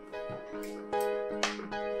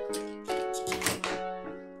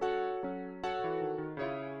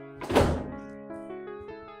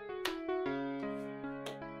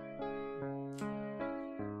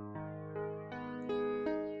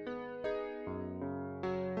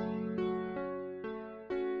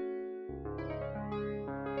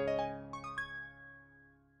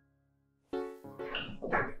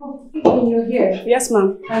 You're here. Yes,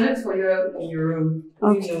 ma'am. I looked for you in your room.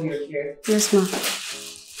 Okay. You know you're here. Yes, ma'am.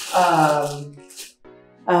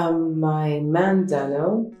 My man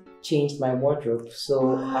Daniel changed my wardrobe,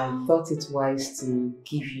 so I thought it wise to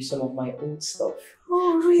give you some of my old stuff.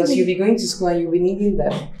 Oh, Because you'll really? be going to school and you'll be needing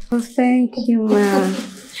them. Oh, thank you, ma'am.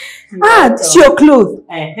 It's your clothes.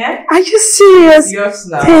 Are you serious? Yours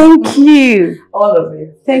now. Thank you. All of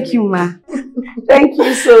it. Thank you, ma. Thank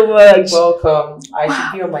you so much. You're welcome. I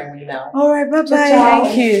should be on my way now. All right, bye-bye. Ciao.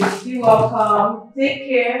 Thank you. You're welcome. Take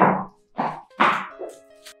care.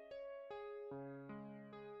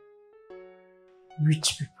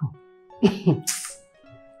 Rich people.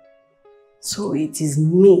 So it is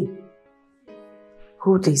me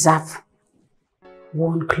who deserve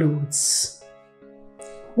worn clothes.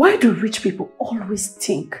 Why do rich people always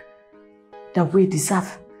think that we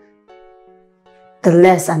deserve the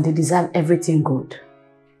less and they deserve everything good?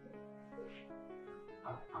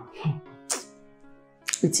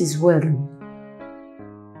 It is well. The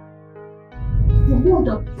one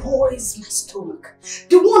that boils my stomach,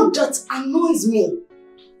 the one that annoys me,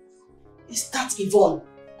 is that Yvonne,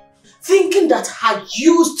 thinking that her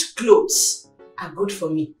used clothes are good for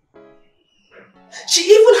me. She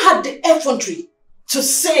even had the effrontery to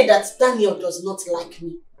say that Daniel does not like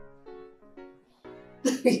me.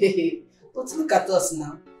 But look at us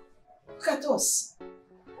now. Look at us.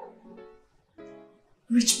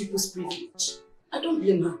 Rich people's privilege. I don't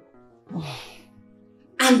blame her.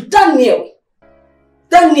 And Daniel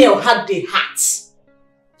had the heart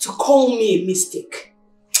to call me a mistake.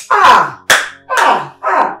 Ah!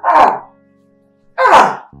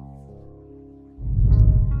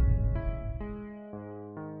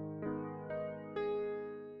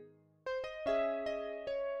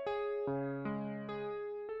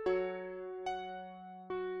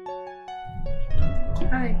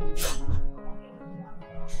 Hi.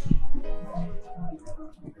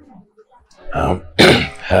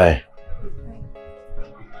 Hi.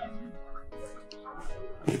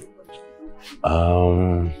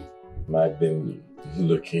 I've been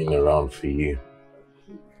looking around for you.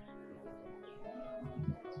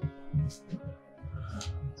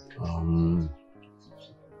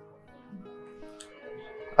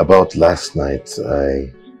 About last night,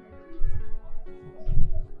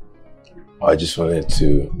 I just wanted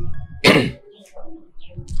to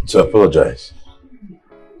to apologize.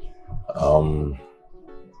 I'm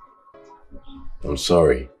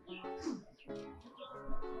sorry.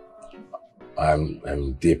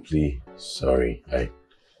 I'm deeply sorry.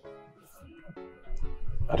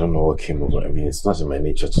 I don't know what came over. I mean, it's not in my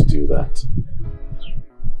nature to do that.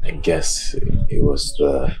 I guess it was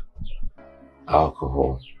the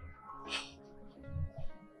alcohol.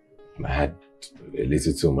 I had a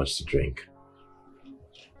little too much to drink.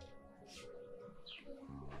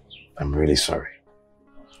 I'm really sorry.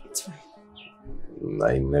 It's fine.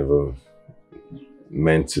 I never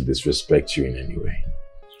meant to disrespect you in any way.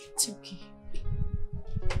 It's okay.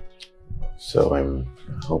 So I'm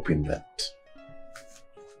hoping that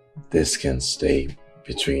this can stay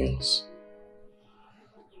between us.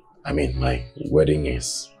 I mean, my wedding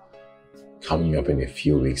is coming up in a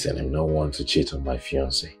few weeks and I'm not one to cheat on my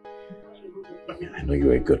fiancé. I mean, I know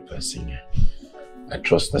you're a good person. Yeah? I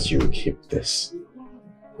trust that you will keep this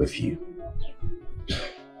with you.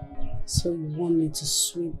 So you want me to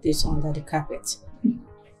sweep this under the carpet?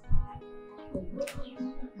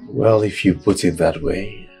 Well, if you put it that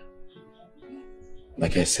way,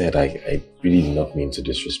 like I said, I really did not mean to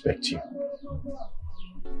disrespect you.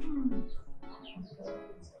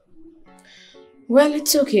 Well,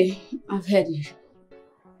 it's okay. I've heard you.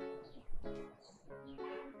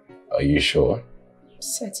 Are you sure?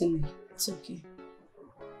 Certainly. It's okay.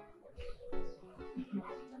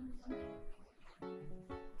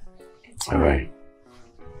 All right.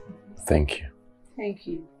 Thank you. Thank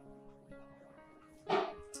you.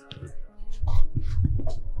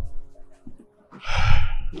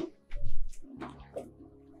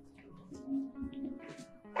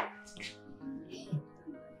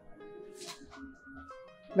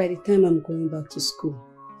 By the time I'm going back to school,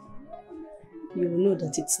 you will know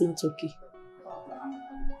that it's not okay.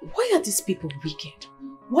 Why are these people wicked?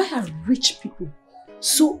 Why are rich people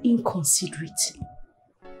so inconsiderate?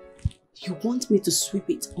 You want me to sweep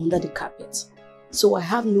it under the carpet? So I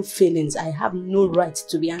have no feelings, I have no right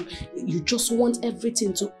to be angry. You just want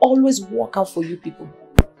everything to always work out for you people.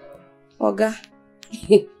 Oga,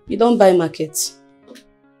 you don't buy market.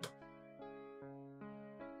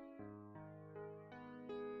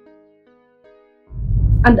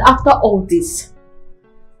 And after all this,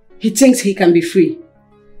 he thinks he can be free.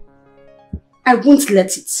 I won't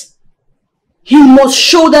let it. He must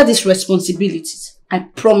shoulder these responsibilities. I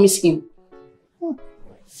promise him.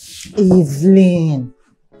 Evelyn.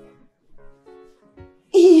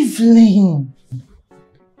 Evelyn.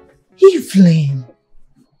 Evelyn.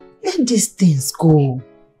 Let these things go.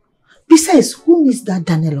 Besides, who needs that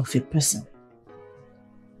Daniel of a person?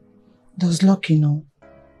 Does Lucky know?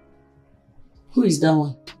 Who is that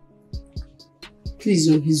one? Please,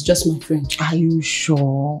 no, he's just my friend. Are you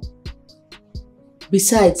sure?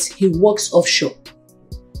 Besides, he works offshore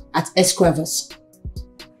at Esquivers.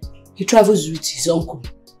 He travels with his uncle.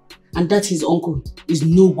 And that his uncle is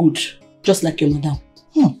no good, just like your madam.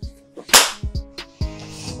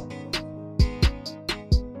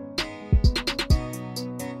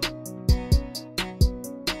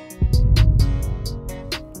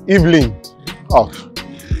 Evelyn. Oh.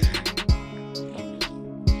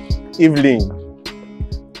 Evelyn.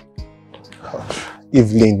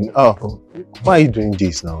 Evelyn. Oh, why are you doing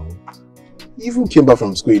this now? You even came back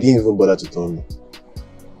from school, you didn't even bother to tell me.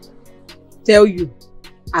 Tell you?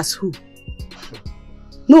 As who?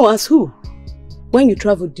 No, as who? When you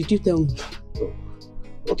traveled, did you tell me? Oh,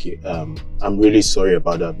 okay, I'm really sorry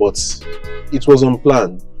about that, but it was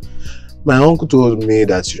unplanned. My uncle told me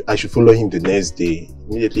that I should follow him the next day.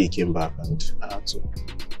 Immediately he came back and I had to.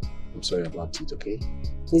 I'm sorry about it, okay?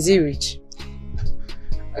 Is he rich?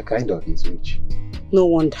 I kind of is rich. No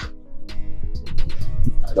wonder.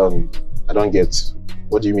 I don't get.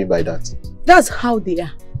 What do you mean by that? That's how they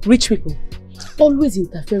are. Rich people. Always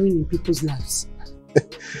interfering in people's lives.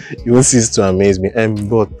 You won't cease to amaze me.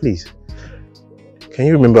 But please, can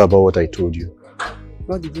you remember about what I told you?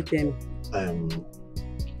 What did you tell me?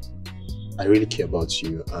 I really care about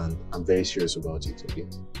you and I'm very serious about it, okay?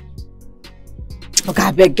 Okay,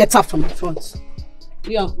 I beg, get up from the front.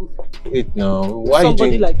 Yeah. Wait now, why somebody are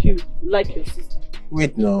you doing... like you, like your sister.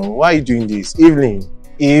 Wait now, why are you doing this? Evelyn,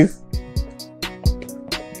 Eve.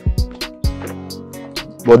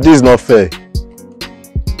 But this is not fair.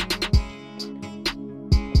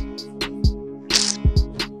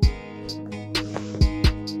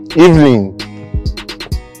 Evelyn.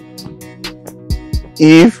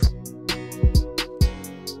 Eve.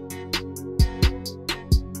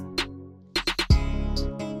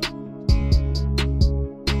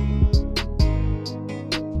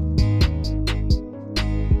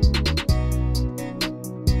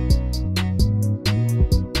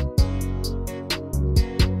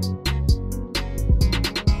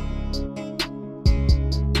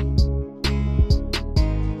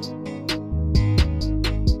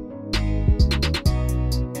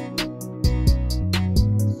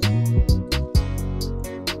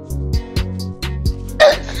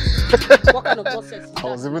 I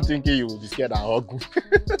was even thinking you would be scared I'll hug you.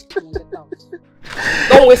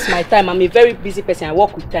 Don't waste my time. I'm a very busy person. I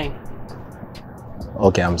work with time.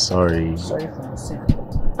 Okay, I'm sorry. Sorry for myself.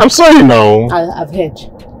 I'm sorry now. I've heard.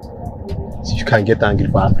 You can get angry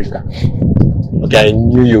for Africa. Okay, I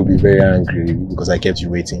knew you'll be very angry because I kept you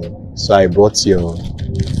waiting. So I bought your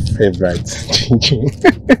favorite chinchin.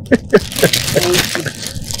 Thank you.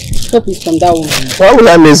 Hope it's from that woman. Why would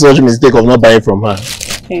I make such a mistake of not buying from her?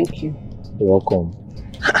 Thank you. You're welcome.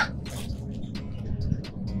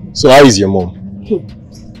 So how is your mom?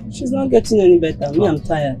 She's not getting any better. Me, I'm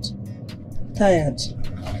tired. Tired.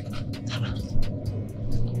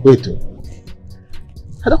 Wait.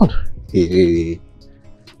 I don't. Hey.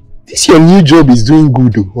 This your new job is doing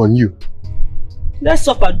good on you. Let's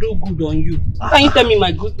suffer do good on you. Can you tell me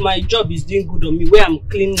my job is doing good on me where I'm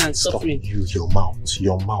cleaning and suffering? Stop. Use your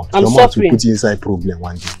mouth. I'm your suffering. Mouth will put you inside problem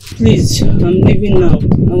one day. Please, I'm leaving now.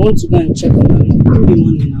 I want to go and check on my mom. Give me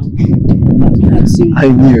money now. I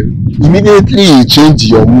knew. Immediately you change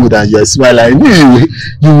your mood and you're smiling. I knew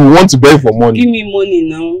you want to beg for money. Give me money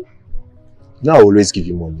now. No, I always give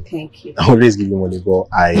you money. Thank you. I always give you money, but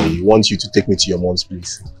I want you to take me to your mom's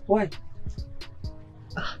place. Why?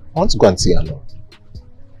 I want to go and see her now.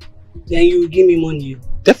 Then you will give me money.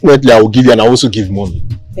 Definitely, I will give you and I also give money.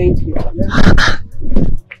 Thank you.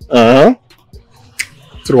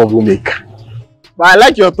 Troublemaker. But I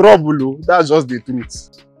like your trouble, that's just the truth.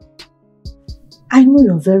 I know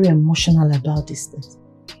you're very emotional about this thing.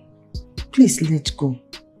 Please let go.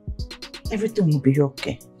 Everything will be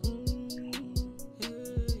okay.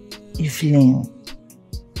 Evelyn,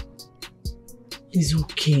 it's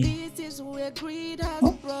okay.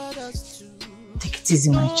 Huh? Take it easy,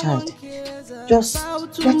 my child. Just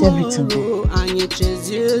let everything go.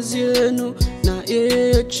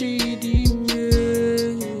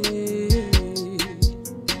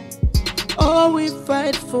 All we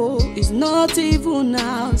fight for is not even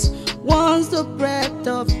ours. Once the breath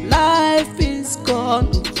of life is gone,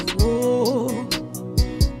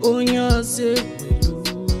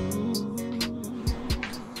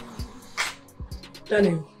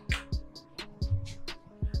 Daniel,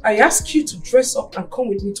 I asked you to dress up and come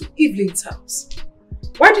with me to Evelyn's house.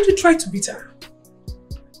 Why did you try to beat her?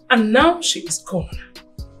 And now she is gone.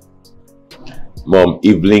 Mom,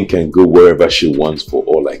 Evelyn can go wherever she wants for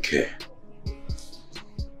all I care.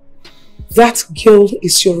 That girl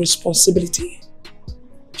is your responsibility.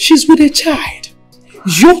 She's with a child.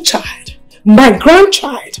 Your child. My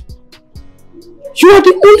grandchild. You are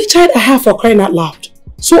the only child I have, for crying out loud.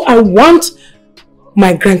 So I want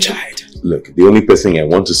my grandchild. Look, the only person I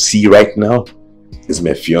want to see right now is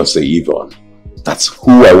my fiancée Yvonne. That's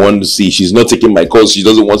who I want to see. She's not taking my calls. She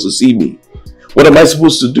doesn't want to see me. What am I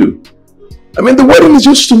supposed to do? I mean, the wedding is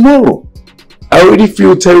just tomorrow. I already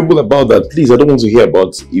feel terrible about that. Please, I don't want to hear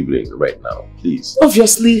about Evelyn right now. Please.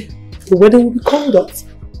 Obviously, the wedding will be called off.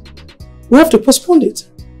 We have to postpone it.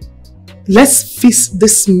 Let's fix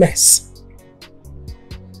this mess.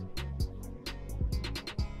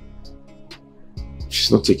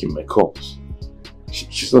 She's not taking my calls.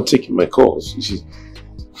 She's not taking my calls.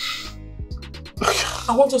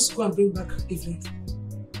 I want us to go and bring back Evelyn.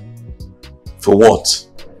 For what?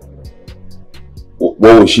 What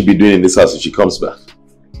will she be doing in this house if she comes back?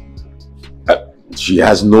 She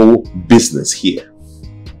has no business here.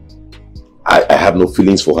 I have no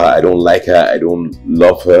feelings for her. I don't like her. I don't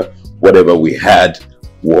love her. Whatever we had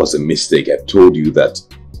was a mistake. I told you that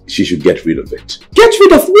she should get rid of it. Get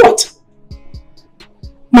rid of what?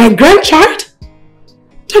 My grandchild?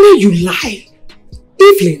 Daniel, you lie.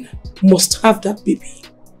 Evelyn must have that baby.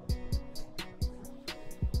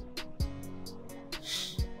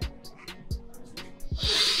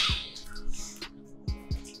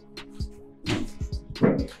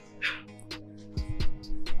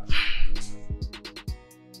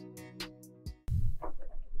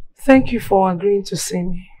 Thank you for agreeing to see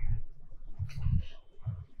me.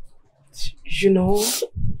 You know,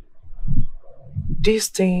 these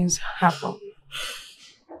things happen.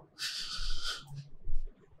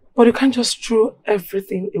 But you can't just throw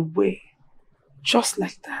everything away just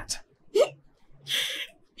like that.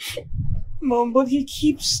 Mom, but he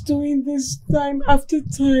keeps doing this time after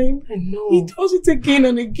time. I know. He does it again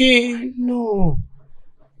and again. No.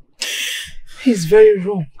 He's very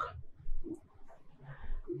wrong.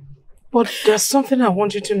 But there's something I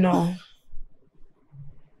want you to know.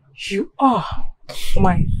 You are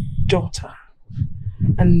my daughter.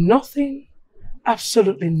 And nothing,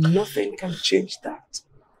 absolutely nothing can change that.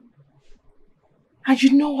 And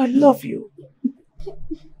you know I love you.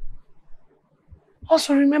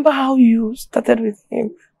 Also, remember how you started with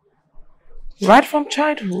him? Right from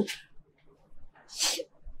childhood.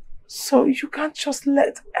 So you can't just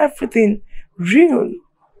let everything ruin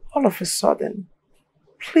all of a sudden.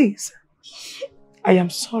 Please. I am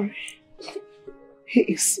sorry. He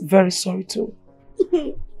is very sorry too.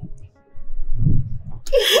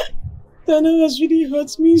 Daniel has really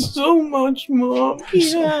hurt me so much, Mom.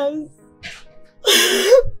 He has.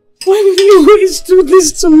 Why did you always do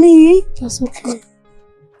this to me? That's okay.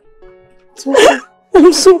 It's okay.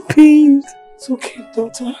 I'm so pained. It's okay,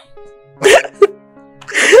 daughter.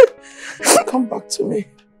 Come back to me.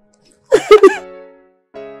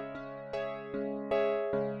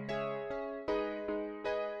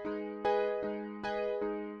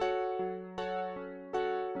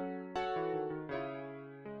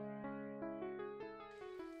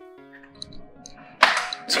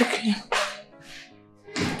 It's okay.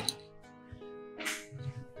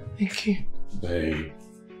 Thank you. Babe.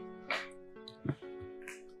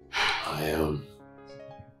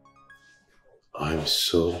 I'm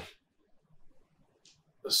so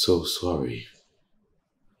sorry.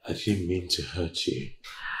 I didn't mean to hurt you.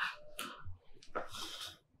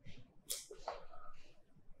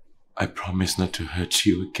 I promise not to hurt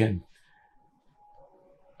you again.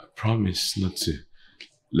 I promise not to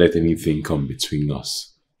let anything come between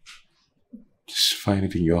us. Just find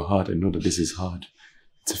it in your heart and know that this is hard.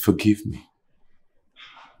 To forgive me.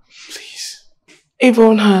 Please.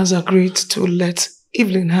 Yvonne has agreed to let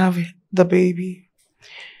Evelyn have the baby.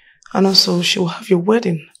 And also she will have your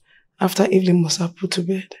wedding after Evelyn must have put to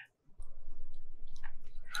bed.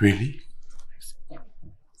 Really?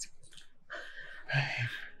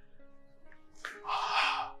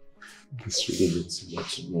 This really means so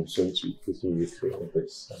much. I'm sorry to be putting you through all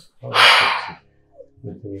this. I promise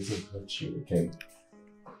not to let anything hurt you again.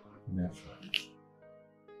 Never.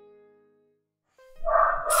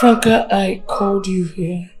 Franca, I called you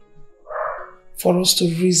here for us to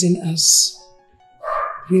reason as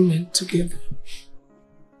women together.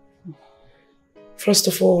 First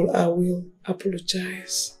of all, I will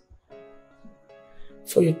apologize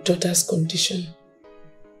for your daughter's condition.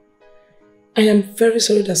 I am very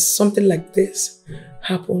sorry that something like this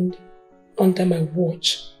happened under my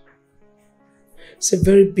watch. It's a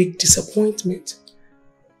very big disappointment.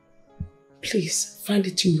 Please find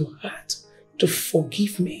it in your heart to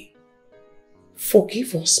forgive me.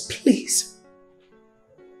 Forgive us, please.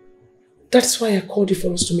 That's why I called you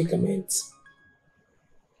for us to make amends.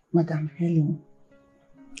 Madam Helen,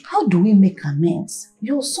 how do we make amends?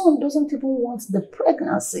 Your son doesn't even want the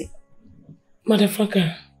pregnancy. Madam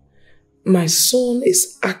Franca, my son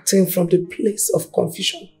is acting from the place of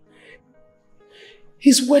confusion.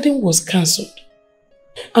 His wedding was cancelled.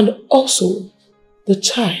 And also, the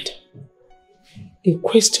child in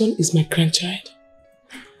question is my grandchild.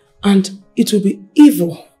 And it will be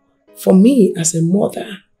evil for me as a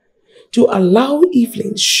mother to allow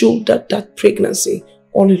Evelyn shoulder that pregnancy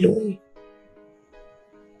all alone.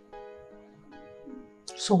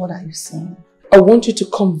 So what are you saying? I want you to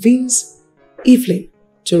convince Evelyn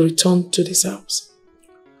to return to this house.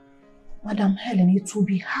 Madam Helen, it will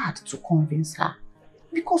be hard to convince her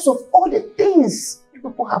because of all the things you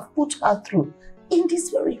people have put her through in this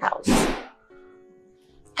very house.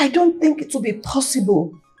 I don't think it will be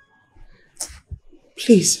possible.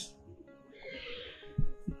 Please.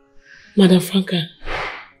 Madam Franca,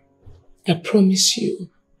 I promise you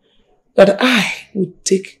that I will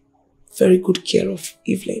take very good care of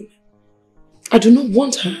Evelyn. I do not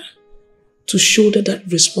want her to shoulder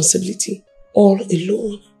that responsibility all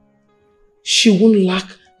alone. She won't lack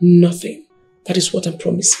nothing. That is what I'm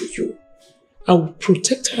promising you. I will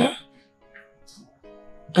protect her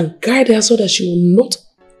and guide her so that she will not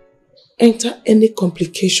enter any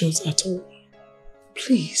complications at all.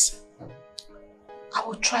 Please. I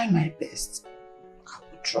will try my best. I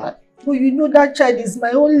will try. But you know that child is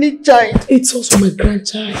my only child. It's also my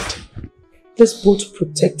grandchild. Let's both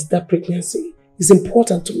protect that pregnancy. It's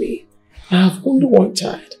important to me. I have only one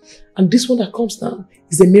child. And this one that comes now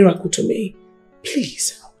is a miracle to me.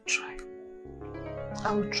 Please. I will try.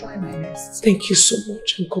 I will try my best. Thank you so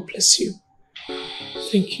much and God bless you.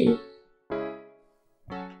 Thank you.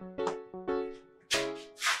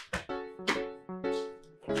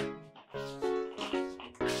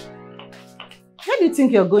 Where do you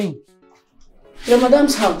think you're going? Your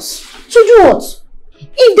madam's house. To do what?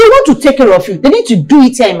 If they want to take care of you, they need to do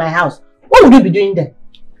it here in my house. What would you be doing there?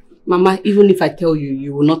 Mama, even if I tell you,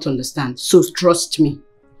 you will not understand. So trust me.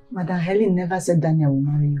 Madam Helen never said Daniel will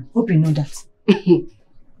marry you. Hope you know that.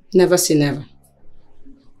 Never say never.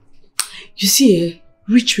 You see,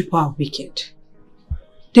 rich people are wicked.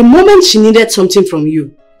 The moment she needed something from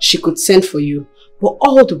you, she could send for you. But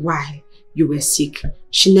all the while, you were sick.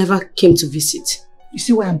 She never came to visit. You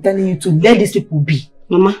see why I'm telling you to let these people be?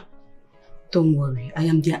 Mama, don't worry. I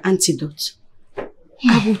am their antidote.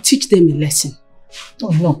 I will teach them a lesson. Oh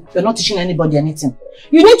no, you're not teaching anybody anything.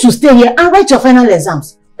 You need to stay here and write your final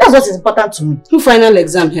exams. That's what is important to me. Who final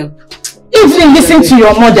exam help? Evelyn, listen to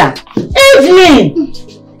your mother. Evelyn!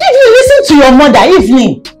 Evelyn, listen to your mother,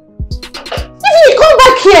 Evelyn. Evelyn, come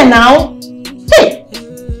back here now. Hey!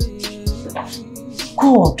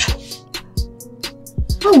 God.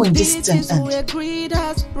 How will this thing end?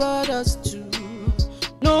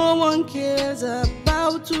 No one cares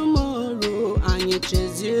about tomorrow. And you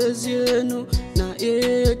na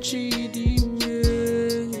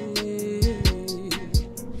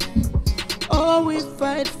all we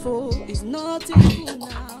fight for is not even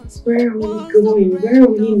now. Where are we going? Where are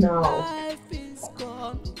we now?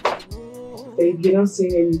 Babe, you're not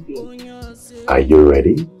saying anything. Are you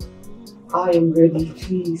ready? I am ready,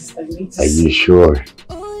 please. I need to Are you sure?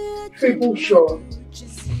 Triple sure.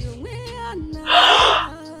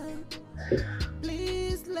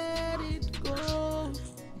 Please let it go.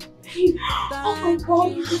 Oh my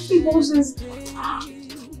God, you can see Moses.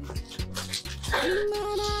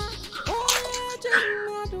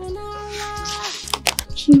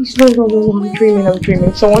 Jeez, no, I'm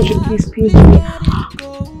dreaming. Someone should please me.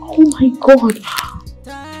 Oh my God.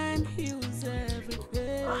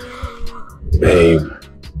 Babe,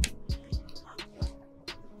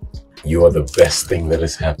 you are the best thing that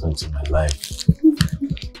has happened to my life.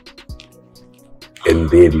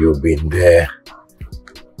 Indeed, you've been there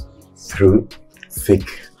through thick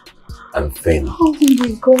and thin. Oh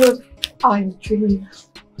my God, I'm dreaming.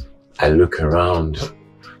 I look around,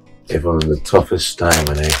 even in the toughest time,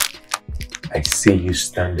 and I see you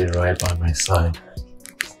standing right by my side.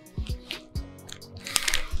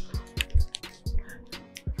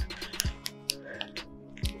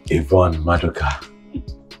 Yvonne Madoka,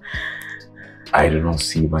 I do not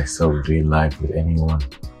see myself doing life with anyone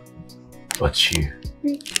but you.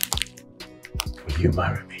 Will you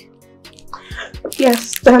marry me?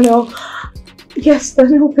 Yes, Daniel. Yes,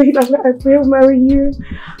 Daniel, babe, I will marry you.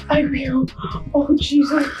 I will. Oh,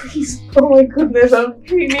 Jesus, please. Oh my goodness, I'm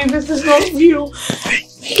dreaming. This is not real.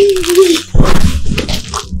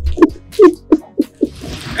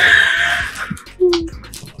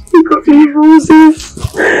 Look at me, Moses.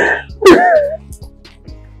 I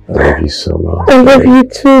love you so much. I love you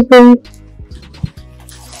too, babe.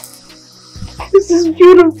 This is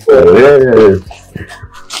beautiful. Yeah.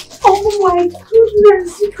 Oh my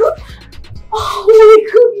goodness. Oh my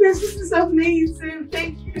goodness, this is amazing.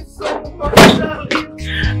 Thank you so much, darling.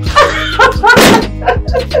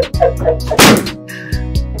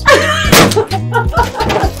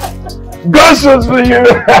 Gushers for you!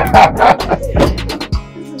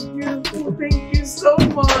 This is beautiful. Thank you so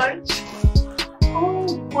much. Oh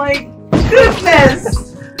my goodness.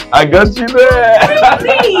 I got you there!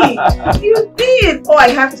 Really? You did! Oh, I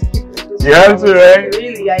have to keep this. You have to, right?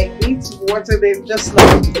 Really, I need to water them just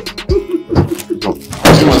like...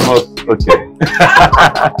 Okay.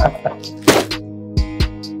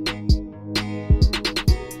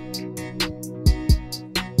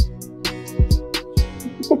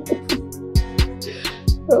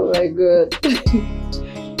 Oh my God.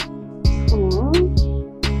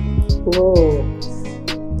 Whoa.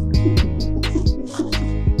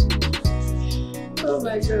 Oh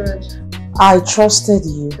my God. I trusted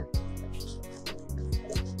you.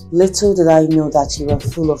 Little did I know that you were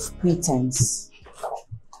full of pretense.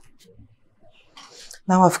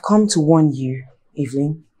 Now I've come to warn you,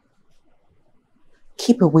 Evelyn.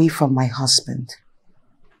 Keep away from my husband.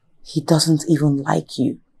 He doesn't even like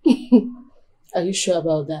you. Are you sure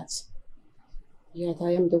about that? Yet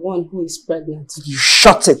I am the one who is pregnant. You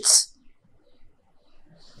shut it!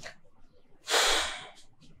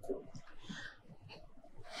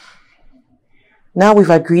 Now we've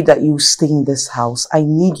agreed that you stay in this house. I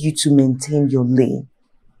need you to maintain your lane.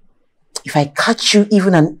 If I catch you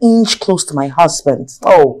even an inch close to my husband,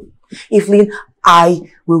 oh, Evelyn,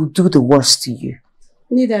 I will do the worst to you.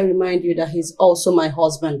 Need I remind you that he's also my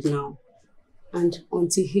husband now? And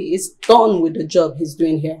until he is done with the job he's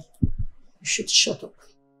doing here, you should shut up.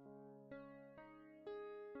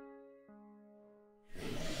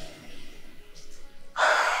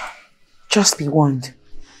 Just be warned.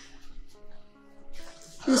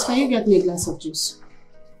 Please, can you get me a glass of juice?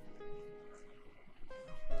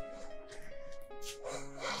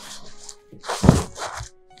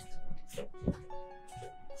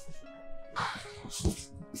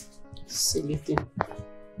 Silly thing.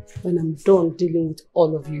 When I'm done dealing with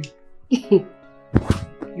all of you, you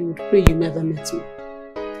would pray you never met me.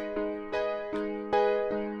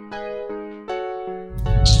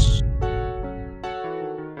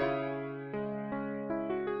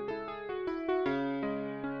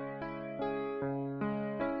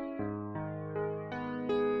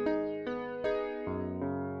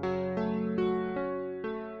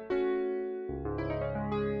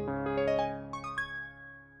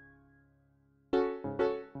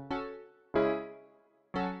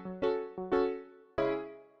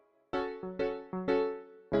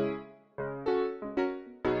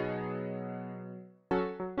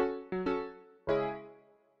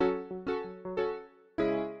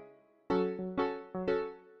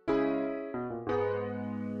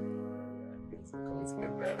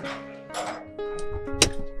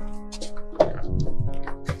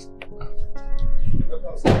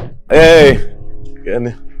 Hey!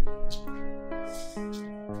 Kenny.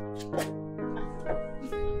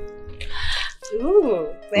 Ooh,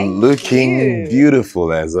 thank Looking you.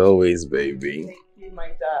 beautiful as always, baby. Thank you,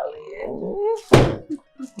 my darling.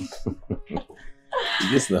 You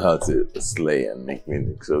just know how to slay and make me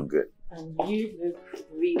look so good. And you look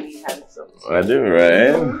really handsome. I do,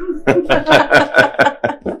 right?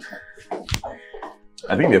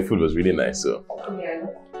 I think the food was really nice, so. Yeah.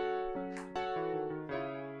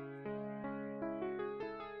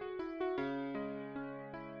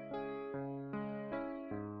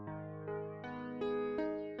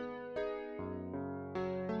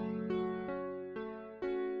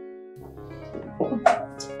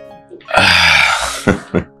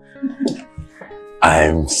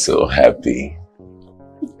 I'm so happy.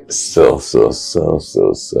 So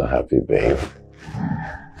happy, babe.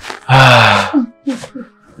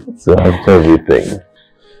 So after everything,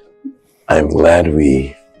 I'm glad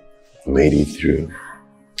we made it through.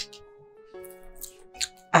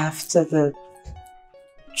 After the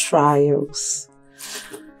trials,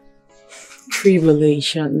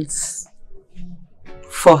 tribulations,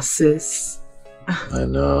 forces, I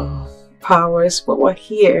know. powers, but we're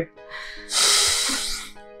here.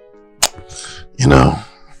 You know,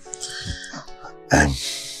 I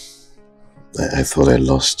thought I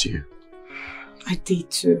lost you. I did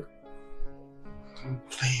too.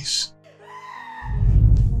 Please.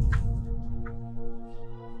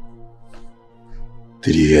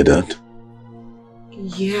 Did you hear that?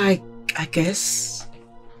 Yeah, I guess.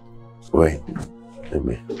 Wait, let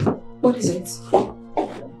me. What is it?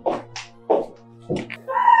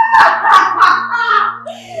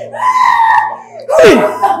 Hey!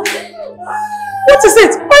 What is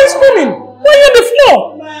it? Why are you screaming? Why are you on the floor?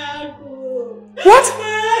 What?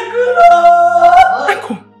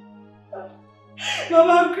 Uncle.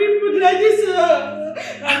 Mama, I'm crippled like this.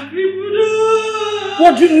 I'm crippled.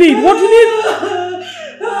 What do you need? What do you need?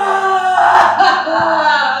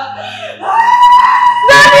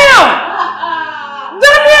 Daniel!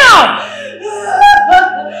 Daniel!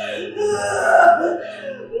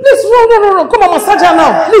 Please, no. Come on, massage her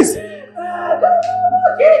now, please.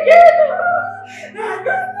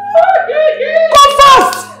 Come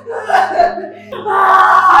fast!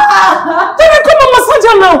 Daniel, come on, massage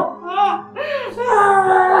her now.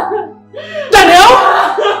 Daniel!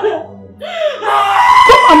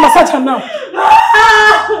 Come and massage her now.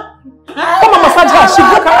 Come and massage her. She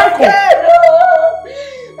broke her ankle.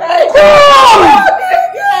 Come!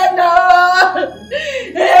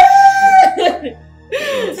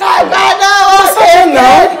 Massage her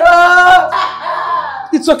now.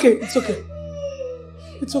 It's okay. It's okay.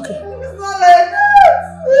 It's okay.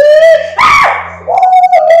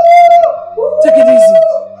 Take it easy.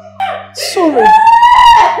 Sorry.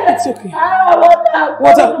 It's okay.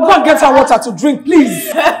 Water. Go and get her water to drink,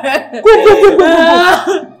 please. Go. Go and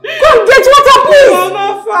get water, please. Mama,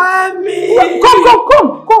 find me.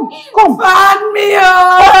 Come. Find me.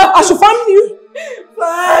 I should find you.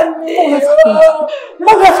 Find me.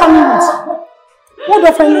 What do I find you with? What do I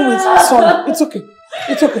find you with? Sorry. It's okay.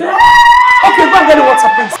 It's okay. Okay, go and get the water,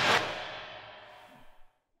 please.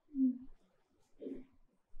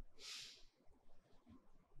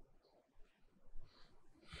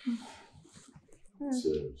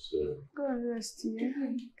 God rest you.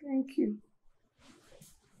 Thank you.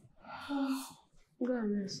 God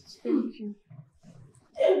rest. Thank you.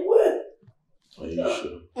 Are you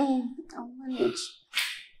sure? I'll manage.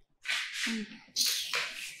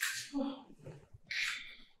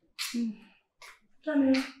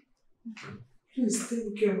 Daniel, please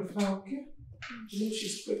take care of her, okay? You know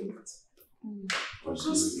she's pregnant.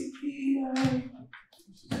 Just sleepy.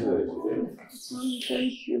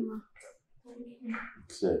 Thank you, ma.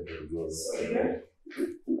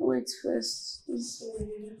 Wait first.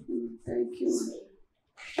 Thank you, ma.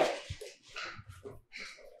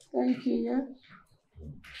 Thank you, yeah?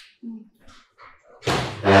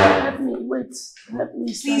 Help me, wait. Help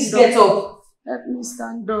me stand Please up. get up. Help me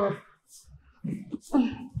stand up.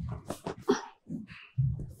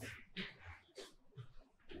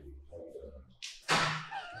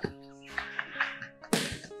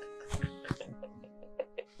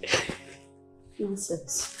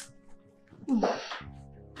 Nonsense.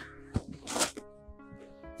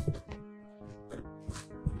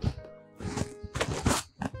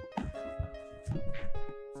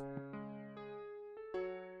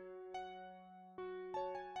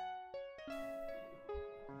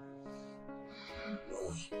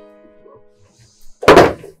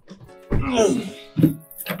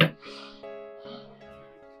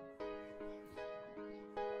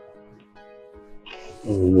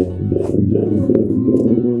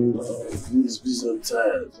 please, I'm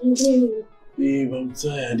tired. Babe, I'm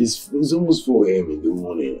tired. It's almost 4 a.m. in the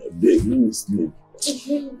morning. I beg, let me sleep.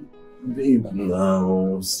 Babe,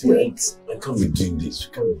 now, see, wait. I can't be doing this.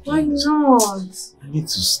 Why not? I need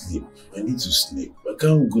to sleep. I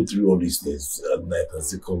can't go through all these things at night and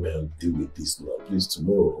say, come here and deal with this now. Please,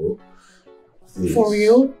 tomorrow. Please. For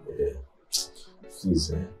real? Yeah.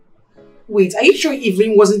 Please, Wait, are you sure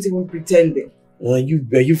Evelyn wasn't even pretending? Are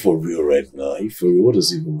you for real right now? Are you for real? What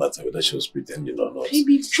does it even matter whether she was pretending or not?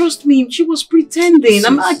 Baby, trust me, she was pretending.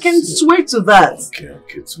 I can swear to that.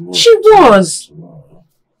 Okay, tomorrow. She was. Tomorrow.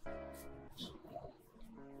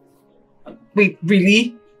 Wait,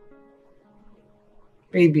 really?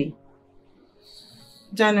 Baby.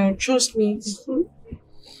 Daniel, trust me.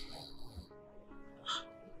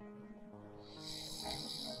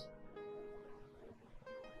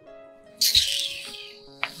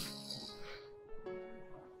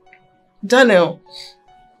 Daniel.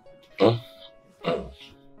 Huh?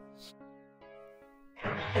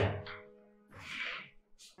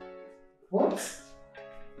 What?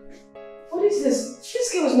 What is this?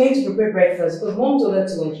 This girl was meant to prepare breakfast because Mom told her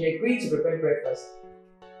to when she agreed to prepare breakfast.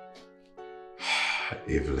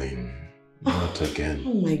 Evelyn, not again.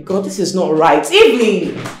 Oh my God, this is not right.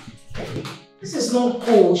 Evelyn! This is not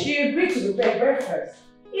cool. She agreed to prepare breakfast.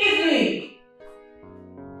 Evelyn!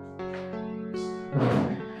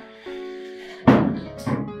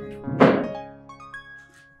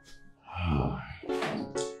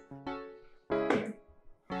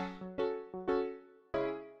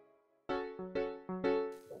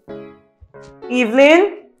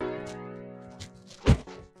 Evelyn?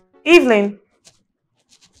 Evelyn?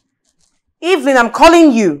 Evelyn, I'm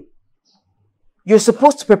calling you. You're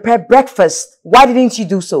supposed to prepare breakfast. Why didn't you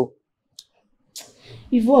do so?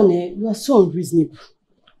 Yvonne, you are so unreasonable.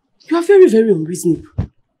 You are very, very unreasonable.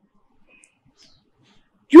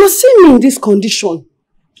 You are seeing me in this condition.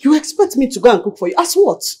 You expect me to go and cook for you. As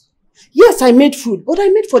what? Yes, I made food, but I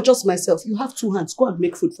made for just myself. You have 2 hands. Go and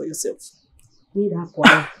make food for yourself. Need that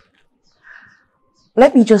one.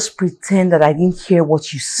 Let me just pretend that I didn't hear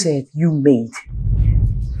what you said you made.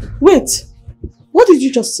 Wait, what did you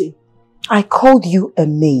just say? I called you a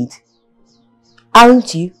maid.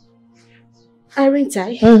 Aren't you? Aren't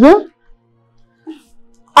I? Mm-hmm.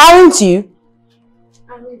 Aren't you?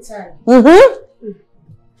 Aren't I? Mm-hmm.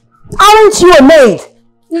 Aren't you a maid?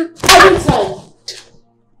 Aren't I?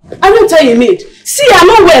 Aren't I a maid? See, I'm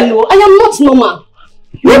not well, no. I am not normal.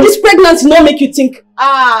 Will this pregnancy not make you think,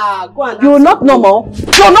 go and... You're not normal.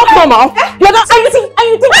 You're not normal. You're not... Are you think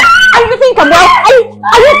I'm well?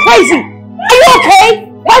 Are you crazy? Are you okay?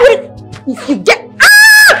 Why would... If you get...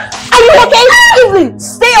 Are you okay? Evelyn,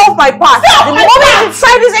 stay off my path. The moment you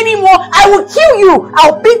try this anymore, I will kill you.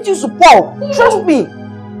 I'll beat you to pulp. Trust me. I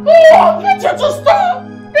need you to stop.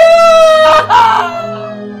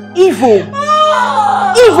 Evil.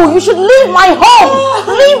 Evil, you should leave my home.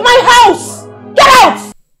 Leave my house. Get out.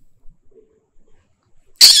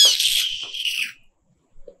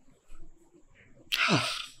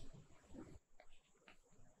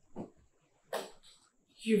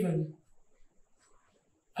 Evelyn,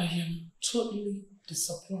 I am totally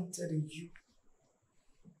disappointed in you.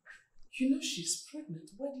 You know she's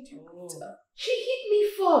pregnant. Why did you hit her? She hit me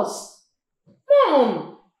first.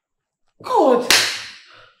 Mom! God!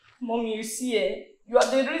 Mommy, you see, you are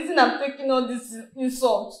the reason I'm taking all this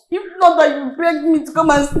insults. If not that you begged me to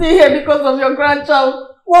come and stay here because of your grandchild,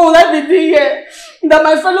 what will I be doing here? That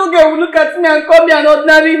my fellow girl will look at me and call me an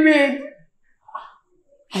ordinary maid.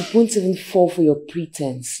 I won't even fall for your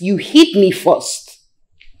pretense. You hit me first.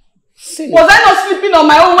 Was I not sleeping on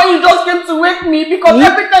my own when you just came to wake me? Because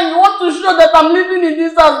every time you want to show that I'm living in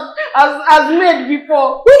this house as maid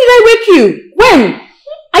before. When did I wake you? When?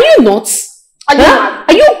 Are you nuts? Are you mad?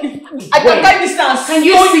 Are you? I can carry this and can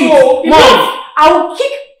you see? Mom, I will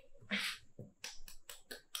kick.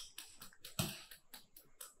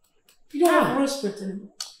 You don't have respect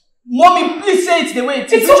anymore. Mommy, please say it the way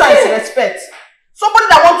it is. It's okay. Is respect. Somebody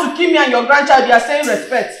that wants to kill me and your grandchild, you are saying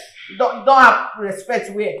respect. You don't have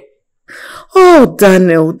respect where? Oh,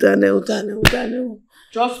 Daniel.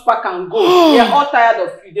 Just pack and go. They are all tired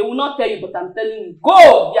of you. They will not tell you, but I'm telling you.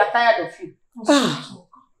 Go! They are tired of you.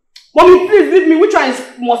 Mommy, please leave me. Which one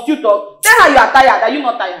must you talk? Tell her you are tired. Are you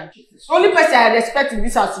not tired? The only person I respect in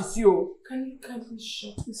this house is you. Can you kindly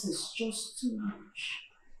shut? This is just too much.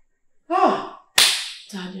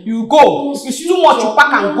 Daniel. You go. If it's too much, you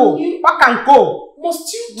pack and go. Pack and go.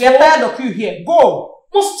 Must you talk? We are tired of you here. Go.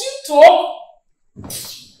 Must you talk?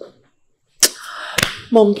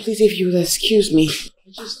 Mom, please, if you will excuse me.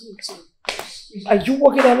 I just need to... Are you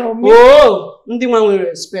working out on me? Oh, the one with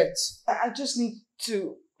respect. I just need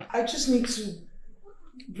to... I just need to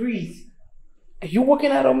breathe. Are you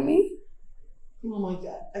working out on me? Mama,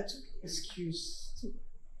 I took excuse.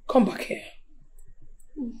 Come back here.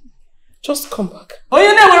 Just come back. Oh,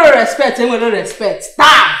 you never respect,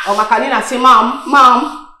 Stop! Oh, Macarena say,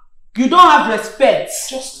 Mom, you don't have respect.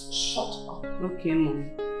 Just shut up. Okay,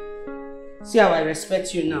 Mom. See how I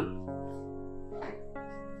respect you now.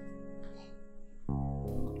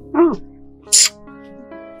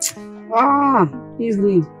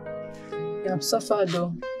 Evening. You have suffered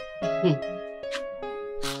though.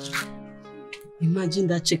 Imagine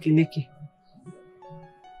that Chekeleke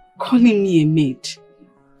calling me a maid.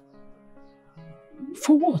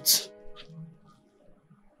 For what?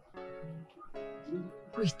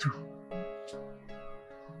 Wait,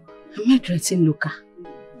 am I dressing Luca?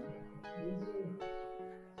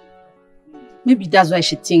 Maybe that's why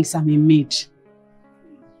she thinks I'm a maid.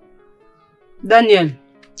 Daniel,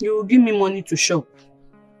 you will give me money to shop.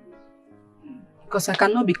 Because I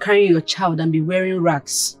cannot be carrying your child and be wearing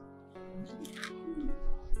rags.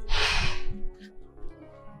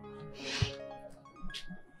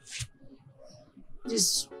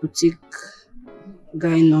 This boutique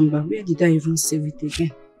guy number, where did I even save it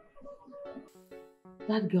again?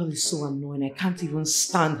 That girl is so annoying, I can't even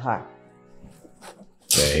stand her.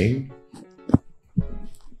 Okay.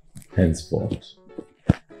 Henceforth,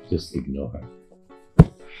 just ignore her.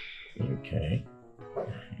 Okay.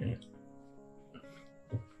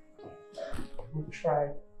 I'll try.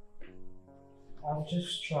 I'll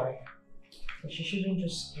just try. But she shouldn't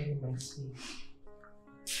just get in my sleeve.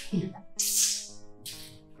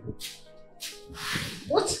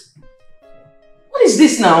 What? What is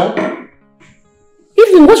this now?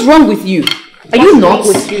 Evelyn, what's wrong with you? Are you not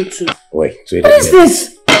with you too? Wait What is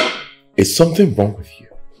this? Is something wrong with you?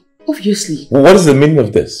 Obviously. What is the meaning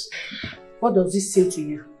of this? What does this say to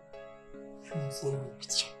you?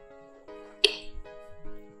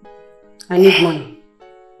 I need money.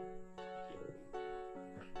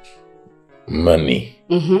 Money?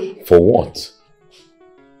 For what?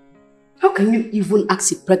 How can you even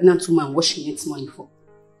ask a pregnant woman what she needs money for?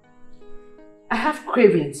 I have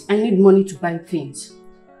cravings. I need money to buy things.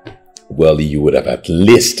 Well, you would have at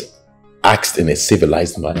least asked in a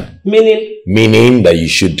civilized manner. Meaning? Meaning that you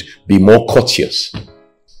should be more courteous.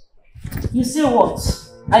 You say what?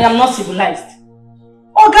 I am not civilized.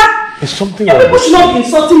 Oga! There's something wrong. People with should not be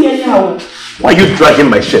insulting me anyhow. Why are you dragging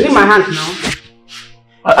my shirt? Leave my hand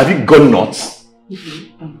now. Have you gone nuts?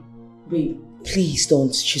 Babe, please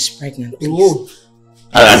don't. She's pregnant. Please.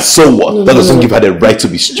 And so what? No, that no, doesn't no. give her the right to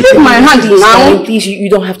be stupid. Leave my hand now. Please, you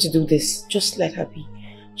don't have to do this. Just let her be.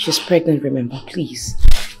 She's pregnant, remember. Please.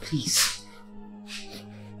 Please.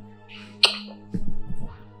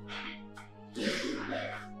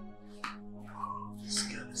 This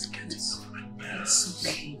girl is getting so bad. It's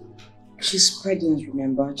okay. She's pregnant,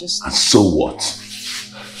 remember. Just... And so what?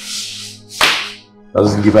 That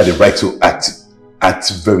doesn't give her the right to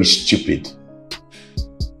act very stupid.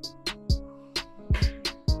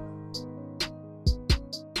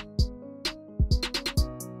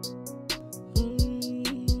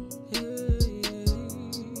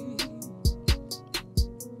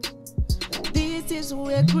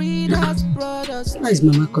 Why is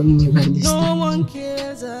Mama calling me by this time?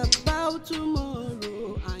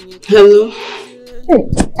 Hello? Hey,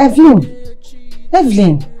 Evelyn.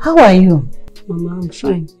 Evelyn, how are you? Mama, I'm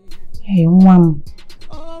fine. Hey, Mom.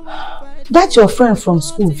 That your friend from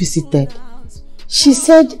school visited. She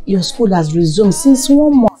said your school has resumed since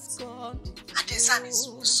 1 month. And the exam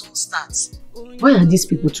will soon start. Why are these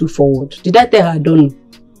people too forward? Did I tell her I don't know?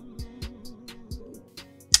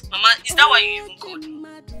 Mama, is that why you even called me?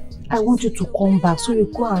 I want you to come back so you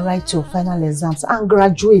go and write your final exams and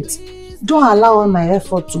graduate. Don't allow all my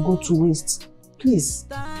effort to go to waste. Please.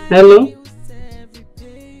 Hello?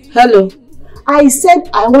 Hello? I said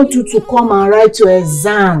I want you to come and write your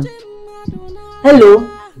exam. Hello?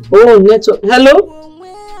 Oh, network. Hello?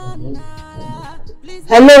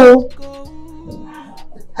 Hello?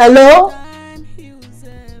 Hello?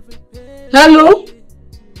 Hello?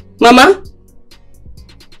 Mama?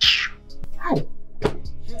 Hi.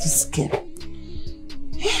 This girl.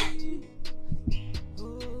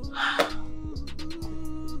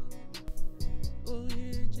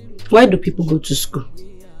 Why do people go to school?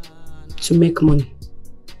 To make money.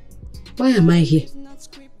 Why am I here?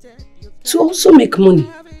 To also make money.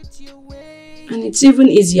 And it's even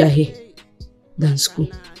easier here than school.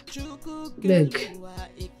 Beg.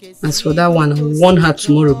 As for that one, I'll warn her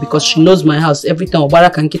tomorrow because she knows my house. Every time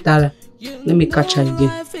Obara can get her. Let me catch her again.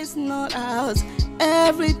 Life is not ours.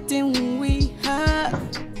 Everything we have,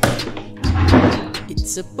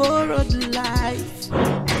 it's a borrowed life.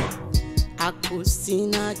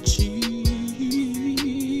 akusinachi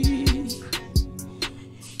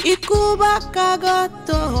ikuba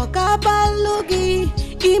kagato kabalugi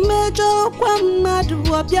imejo kwa madu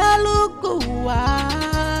wabialuguwa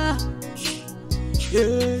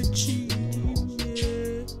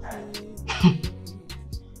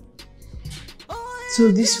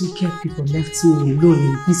So these wicked people left me alone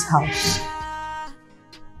in this house.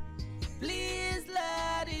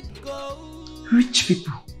 Rich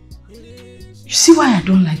people. You see why I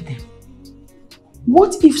don't like them?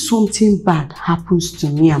 What if something bad happens to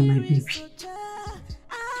me and my baby?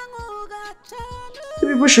 The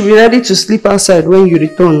people should be ready to sleep outside when you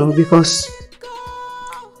return, because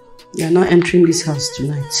you are not entering this house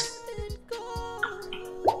tonight.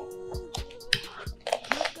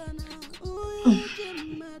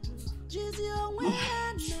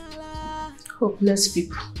 Hopeless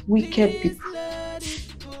people, wicked people.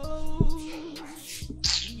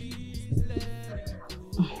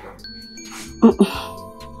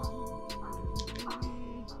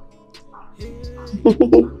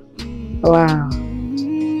 Wow.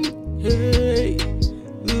 Hey,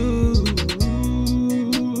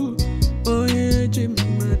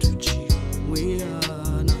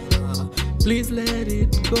 please let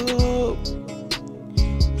it go.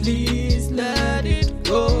 Please let it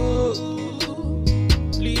go.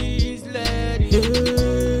 Please let it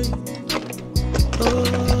go.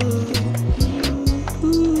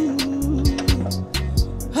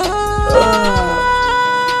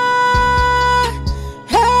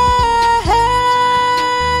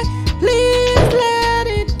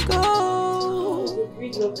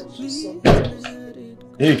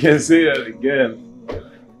 You can say that again.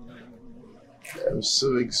 I'm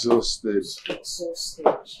so exhausted. Exhausted,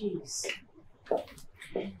 jeez.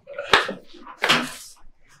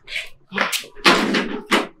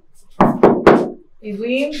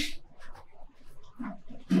 Evelyn?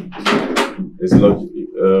 It's locked.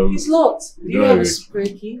 It's locked. Do you have a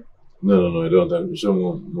spray key? No, I don't. I'm sure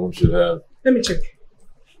mom should have. Let me check.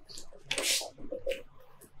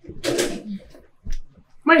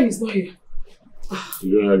 Mine is not here.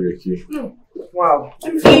 You don't have your key? No. Wow.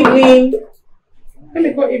 Evelyn! Let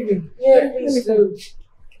me call Evelyn. Yeah, please do.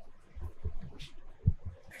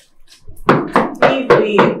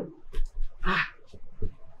 Evelyn!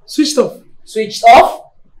 Switched off. Switched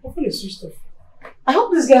off? My phone is switched off. I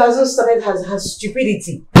hope this girl hasn't started her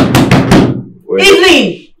stupidity. Wait,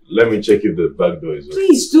 Evelyn! let me check if the back door is open.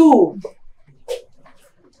 Please do.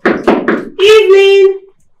 Evelyn!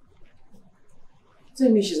 Tell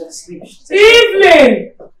me she's asleep.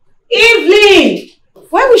 Evelyn! Evelyn!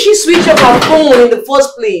 Why would she switch off her phone in the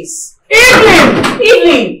first place? Evelyn!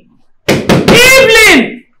 Evelyn!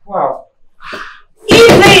 Evelyn! Wow.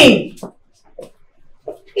 Evelyn!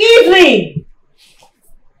 Evelyn!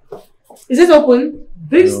 Is it open?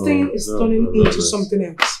 This No, thing is no, turning no, into something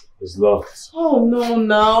else. It's locked. Oh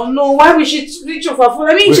no. Why would she switch off her phone?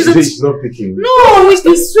 I mean, Wait, she's she's not picking. No,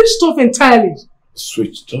 it's switched off entirely.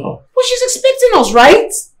 Switched off. But she's expecting us,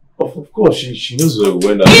 right? Of course, she knows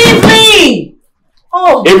when that. Evelyn!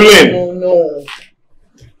 Oh, Evelyn! No.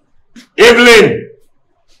 Evelyn!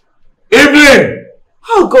 Evelyn!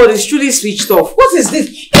 Oh God, it's truly switched off. What is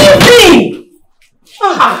this? Evelyn!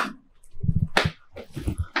 Ah.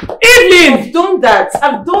 Evelyn! I've done that.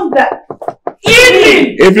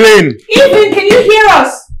 Evelyn! Evelyn! Evelyn, can you hear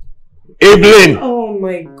us? Evelyn! Oh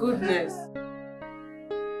my goodness.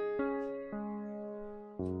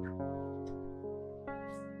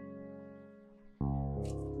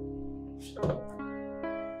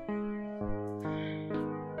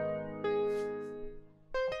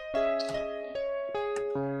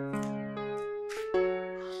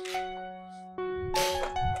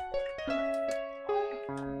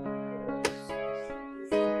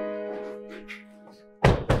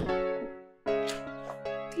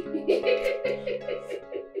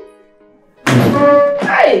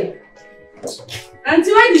 Hey!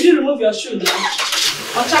 Auntie, why did you remove your shoe now?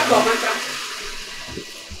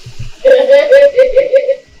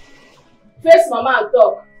 Face mama and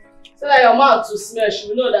talk. So that your mouth to smell, she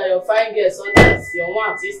will know that you're fine girl. Sometimes your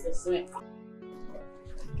mouth is the smell.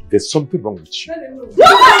 There's something wrong with you. No!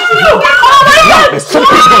 There's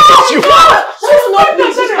something wrong with you.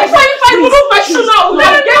 If I remove my shoe now,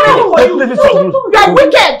 you are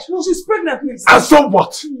wicked. No, she's pregnant, please. And so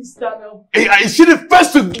what? Please, Daniel. Is she the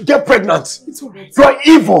first to get pregnant? It's alright. You are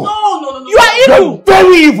evil. No. You are You evil. are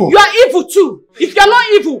very evil. You are evil too. If you are not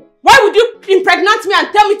evil, why would you impregnate me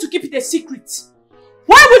and tell me to keep it a secret?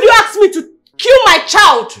 Why would you ask me to kill my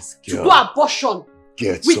child to do abortion?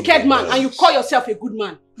 get Wicked man, and you call yourself a good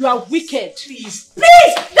man. You are wicked. Please.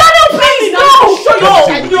 Please! Daniel, please! No! Show you what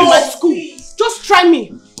I do in my school. Just try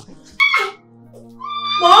me.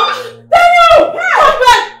 Mom? Daniel! Come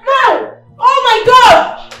back! Now! Oh my God!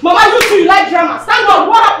 Mama, you two, you like drama. Stand up.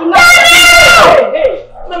 What happened now? Hey, hey.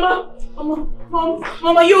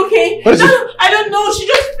 Mom, are you okay? I don't know. She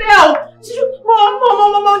just fell.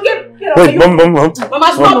 Mom, get Wait, Mom. Mama,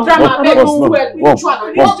 stop drama.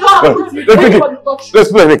 Let's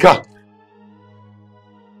play in the car.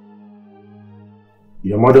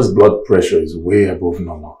 Your mother's blood pressure is way above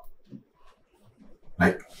normal.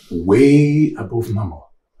 Like, way above normal.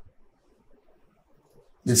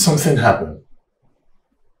 Did something happen?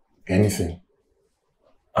 Anything?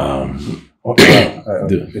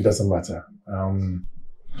 It doesn't matter.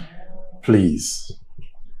 Please,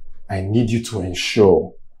 I need you to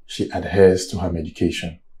ensure she adheres to her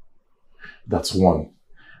medication. That's one.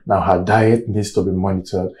 Now her diet needs to be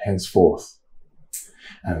monitored henceforth.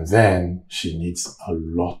 And then she needs a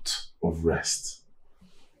lot of rest.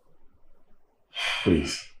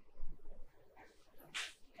 Please.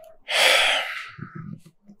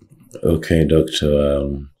 Okay,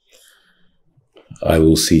 doctor. I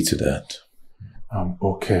will see to that.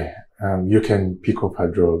 Okay. You can pick up her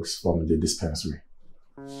drugs from the dispensary.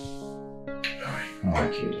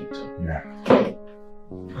 Thank you, doctor. Yeah.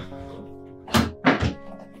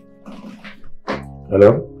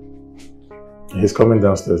 Hello? He's coming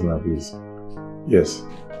downstairs now, please. Yes.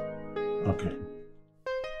 Okay.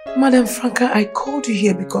 Madam Franca, I called you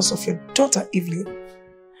here because of your daughter, Evelyn.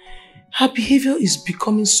 Her behavior is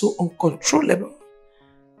becoming so uncontrollable.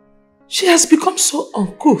 She has become so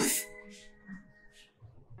uncouth.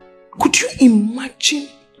 Could you imagine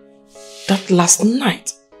that last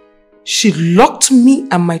night she locked me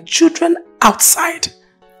and my children outside?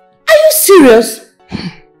 Are you serious?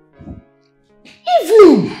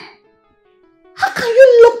 Evelyn! How can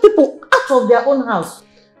you lock people out of their own house?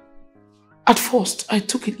 At first, I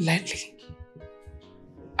took it lightly.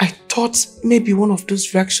 I thought maybe one of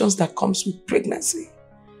those reactions that comes with pregnancy.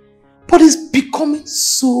 But it's becoming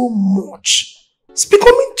so much. It's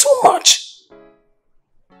becoming too much.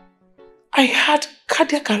 I had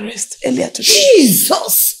cardiac arrest earlier today.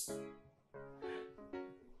 Jesus!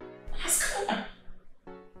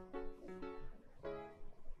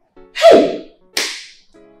 Hey!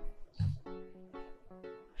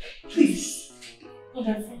 Please,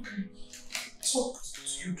 Mother Franca, talk to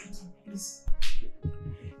your daughter, please.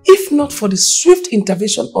 If not for the swift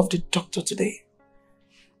intervention of the doctor today,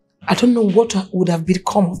 I don't know what would have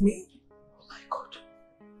become of me. Oh my God.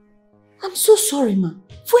 I'm so sorry, ma,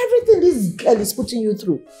 for everything this girl is putting you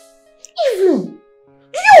through. Evelyn,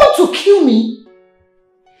 do you want to kill me?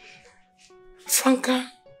 Franca,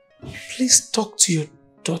 please talk to your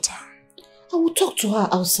daughter. I will talk to her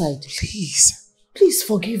outside. Please. Please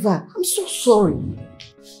forgive her. I'm so sorry.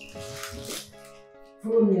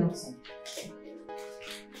 Follow me outside.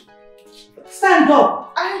 Stand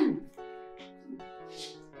up.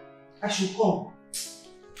 I should come.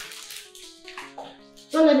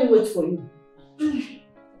 Don't let me wait for you.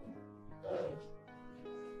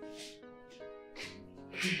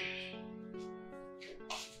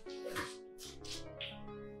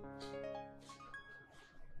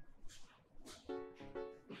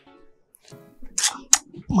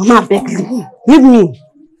 Mama, beg you. Leave me.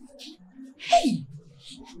 Hey!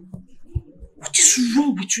 What is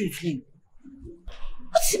wrong with you, Evelyn?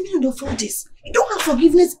 What's the meaning of all this? You don't have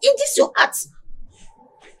forgiveness in this your heart.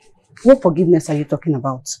 What forgiveness are you talking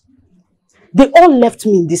about? They all left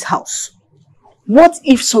me in this house. What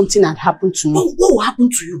if something had happened to me? What will happen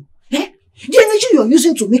to you? Eh? The energy you are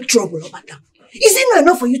using to make trouble, madam. Is it not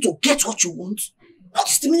enough for you to get what you want? What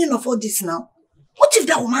is the meaning of all this now? What if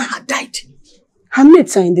that woman had died? Her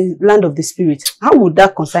mates are in the land of the spirit. How would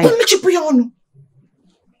that concern you?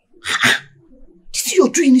 This you're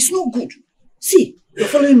doing is not good. See, you're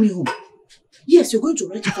following me home. Yes, you're going to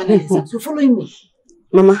write your final exams. You're following me.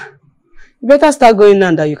 Mama, you better start going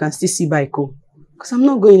now that you can still see Baiko. Because I'm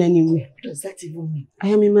not going anywhere. What does that even mean? I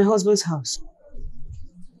am in my husband's house.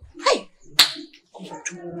 Hey!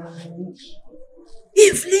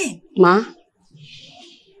 Evelyn! Ma?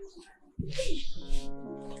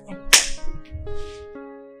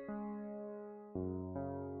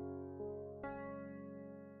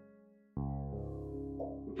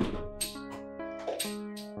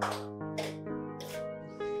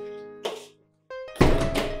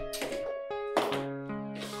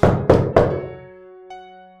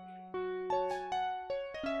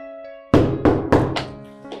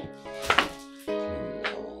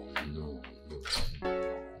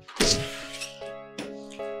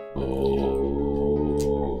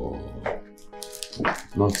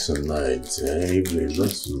 Not tonight, Evelyn, not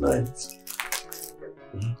tonight.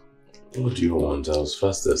 What do you want? I was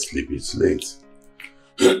fast asleep, it's late.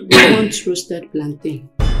 I want roasted plantain.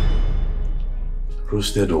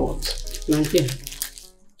 Roasted what? Plantain.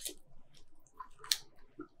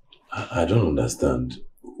 I don't understand.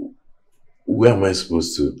 Where am I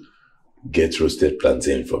supposed to get roasted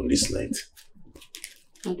plantain from this night?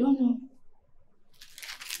 I don't know.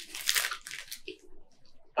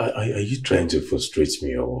 Are you trying to frustrate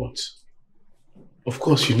me or what? Of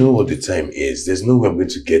course, you know what the time is. There's no way I'm going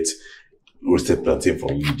to get roasted plantain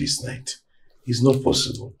from you this night. It's not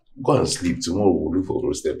possible. Go and sleep. Tomorrow we'll look for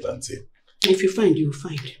roasted plantain. If you find, you'll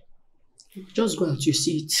find. Just go out, you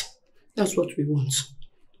see it. That's what we want.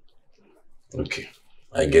 Okay,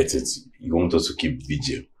 I get it. You want us to keep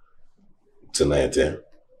vigil tonight, eh?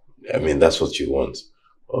 I mean, that's what you want.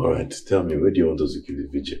 Alright, tell me, where do you want us to keep the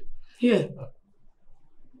vigil? Here.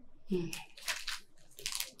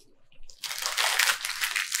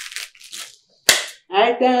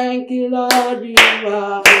 I thank you, Lord, you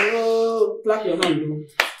are oh. Clap your hand,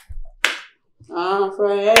 and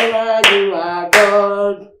forever you are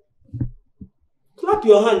God. Clap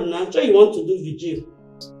your hand now. I'm sure you want to do vigil.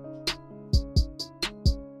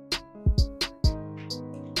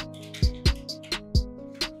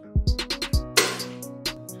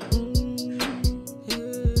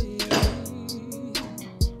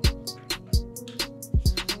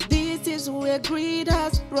 This is where greed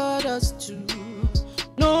has brought us to.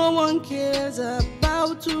 No one cares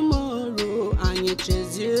about tomorrow. And you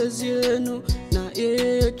chase no na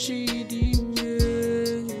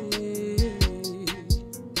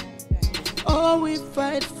all we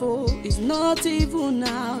fight for is not even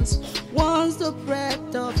ours. Once the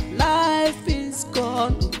breath of life is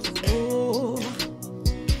gone,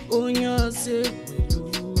 oh yes,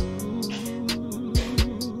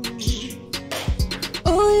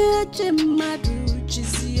 oh yeah, Chemadu,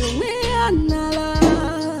 Chizio,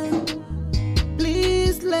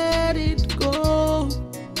 please let it go.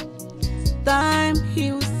 Time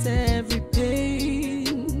heals every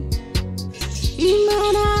pain.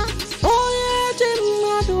 Imana, oh yeah,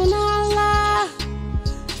 Jemadonala,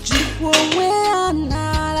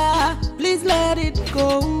 Jikwoweanala, please let it go.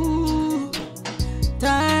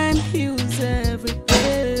 Time heals every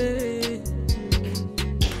pain.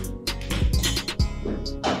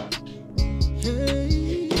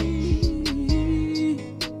 Hey,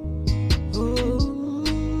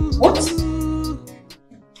 oh. What?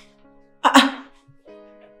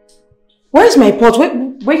 Where's my pot?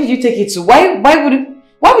 Where did you take it to? Why would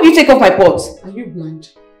you take off my pot? Are you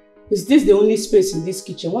blind? Is this the only space in this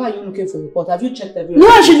kitchen? Why are you looking for your pot? Have you checked everywhere? No,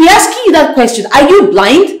 I should be asking you that question. Are you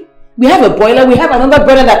blind? We have a boiler, we have another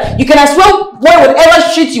burner that you can as well boil whatever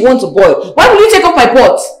shit you want to boil. Why would you take off my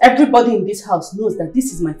pot? Everybody in this house knows that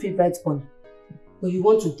this is my favorite boiler. But you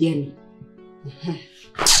want to dare me.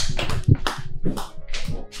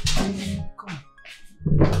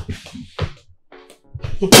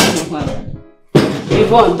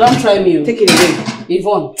 Yvonne, don't try me. Take it away.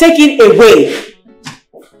 Yvonne. Take it away.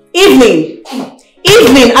 Evening.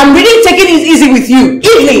 Evening, I'm really taking it easy with you.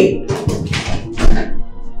 Evening.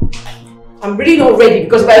 I'm really not ready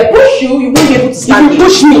because if I push you, you won't be able to stand. You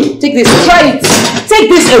push me. Take this. Try it. Take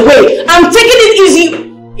this away. I'm taking it easy.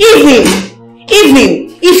 Evening. Evening.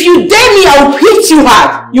 If you dare me, I'll hit you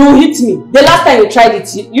hard. You will hit me. The last time you tried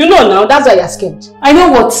it, you know now. That's why you're scared. I know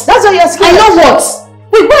what. That's why you're scared. I know what.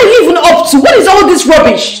 Wait, what are you even up to? What is all this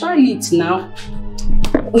rubbish? Try it now.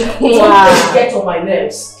 Wow. Don't get on my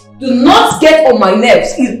nerves. Do not get on my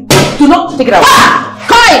nerves. Do not take it out. Ah!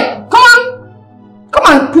 Kai! Come on! Come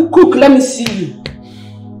on, cook. Let me see you.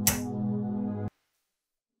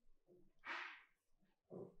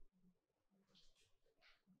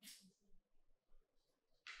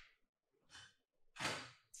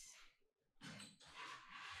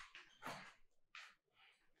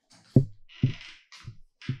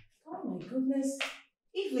 Oh my goodness.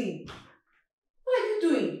 Evelyn, what are you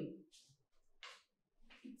doing?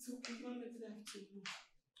 It's okay, Mom.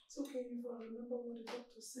 It's okay, you will remember what the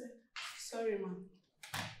doctor said. Sorry, Mom.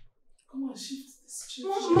 Come on, shift this chair.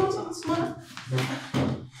 Mom.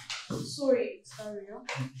 Sorry. Sorry, huh?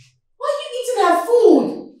 Why are you eating that food?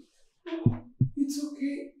 It's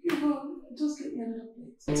okay. Just get me another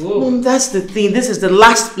plate. Mom, that's the thing. This is the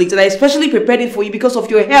last plate and I especially prepared it for you because of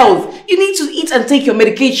your health. You need to eat and take your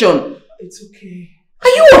medication. It's okay. Are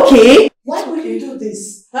you okay? Why would you do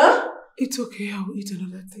this? Huh? It's okay. I will eat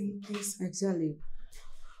another thing, please. Exactly.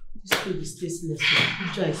 This food is tasteless.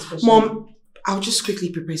 Mom, I'll just quickly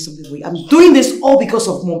prepare something for you. I'm doing this all because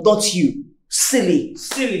of Mom, not you. Silly.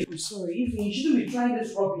 Silly. I'm sorry. Evelyn, you shouldn't be trying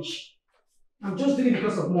this rubbish. I'm just doing it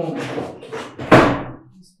because of Mom.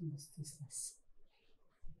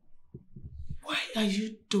 Why are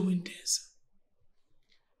you doing this?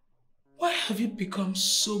 Why have you become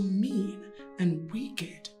so mean and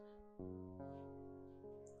wicked?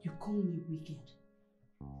 You call me wicked?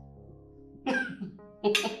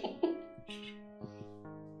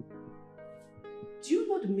 Do you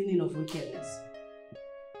know the meaning of wickedness?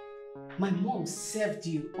 My mom served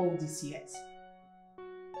you all these years.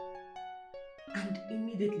 And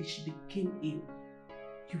immediately she became ill.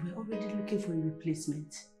 You were already looking for a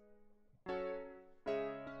replacement.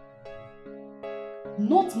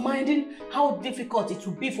 Not minding how difficult it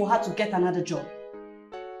would be for her to get another job.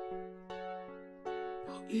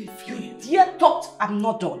 If you dare talk, I'm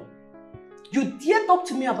not done. You dare talk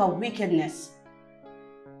to me about wickedness.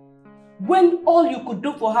 When all you could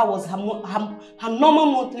do for her was her normal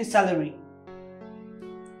monthly salary.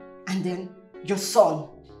 And then your son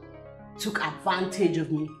took advantage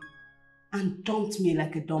of me and dumped me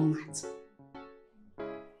like a doormat.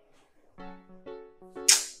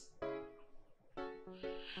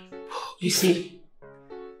 You see,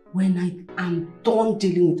 when I am done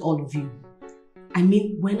dealing with all of you, I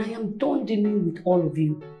mean when I am done dealing with all of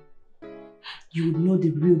you, you would know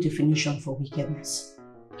the real definition for wickedness.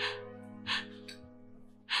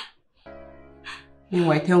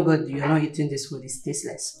 Meanwhile, thank God you're not eating this food, it's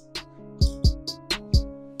tasteless.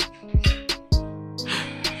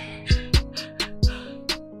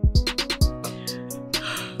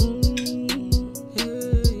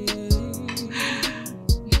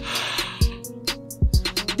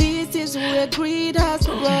 This is where greed has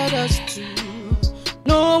brought us to.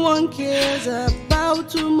 No one cares about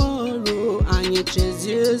tomorrow. And you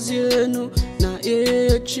chase no na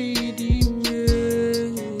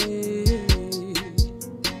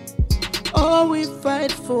all we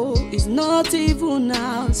fight for is not even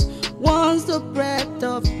ours. Once the breath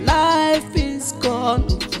of life is gone,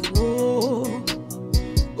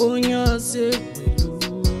 oh, yes,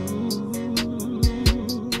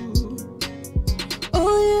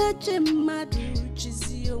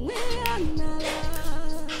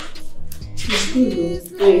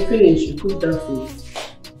 When you finish, you cook that food.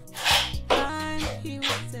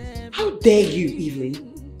 How dare you, Evelyn?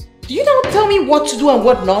 Do you not tell me what to do and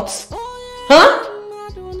what not? Huh?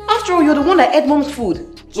 After all, you're the one that ate Mom's food.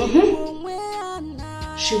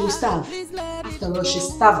 She will starve. After all, she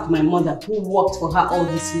starved my mother who worked for her all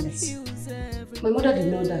these years. My mother did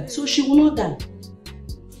not die, so she will not die.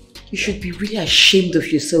 You should be really ashamed of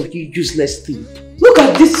yourself, you useless thing. Look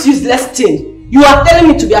at this useless thing. You are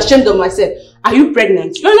telling me to be ashamed of myself. Are you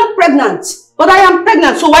pregnant? You're not pregnant. But I am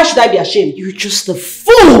pregnant, so why should I be ashamed? You're just a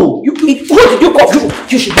fool! Who did you call?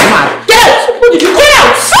 You should be mad. Get out! Who did you get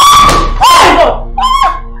out?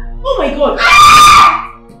 Oh my god!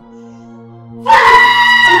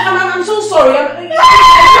 I'm so sorry. I'm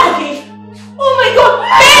okay. Oh my god!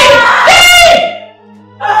 Babe!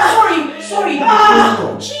 Sorry.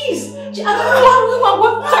 Jeez.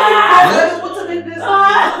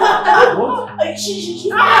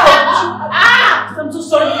 I'm so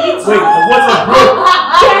sorry. Wait, what's up, bro?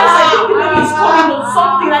 It's coming on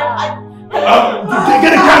something like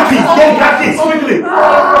Get a cat keys! Get a cat keys, quickly!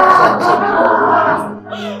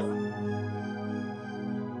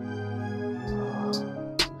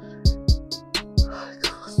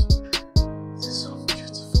 This is so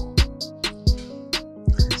beautiful.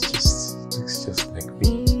 It's just like me.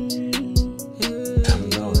 I'm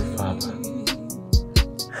now a father.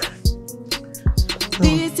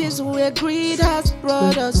 This is where greed has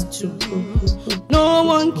brought us to. No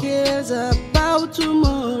one cares about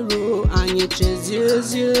tomorrow. And you chase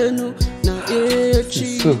no na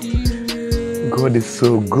God is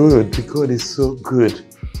so good. God is so good.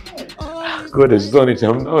 God has done it.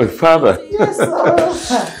 I'm now a father. yes, sir.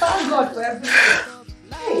 Thank God for everything.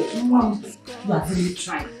 Hey, Mom, you are really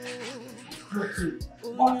trying.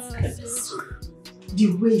 What else? The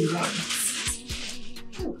way you like it.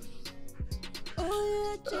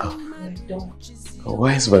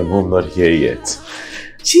 Why is my mom not here yet?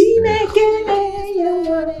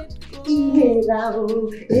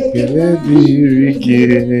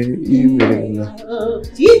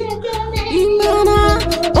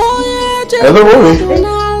 Hello,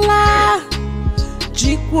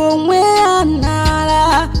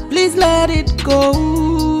 please let it go.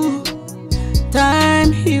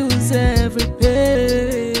 Time heals every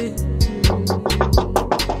pain.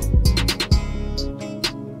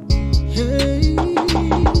 Hey,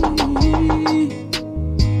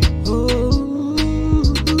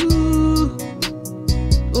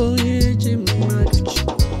 oh yeah, Jim,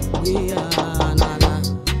 we are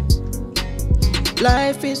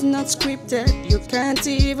life is not scripted. You can't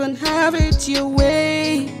even have it your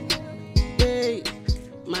way. Hey.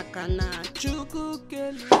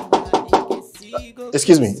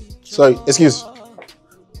 Excuse me. Sorry, excuse.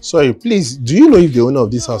 Sorry, please, do you know if the owner of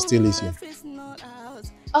this house still lives here?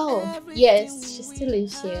 Oh, yes, she still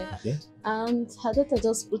lives here. Okay. And her daughter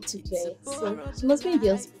just put to bed, so she must be in the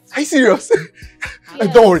hospital. Are you serious? Yeah.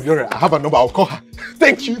 Don't worry, I have a number, I'll call her.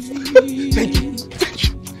 Thank you. Thank you.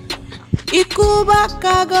 Ikuba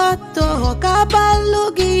kagato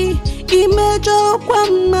kabalugi imejo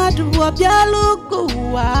kwa madu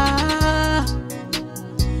wabialuguwa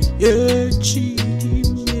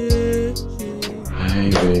Hi,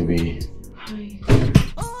 baby. Hi.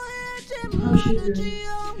 How's she doing?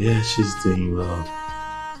 Yeah, she's doing well.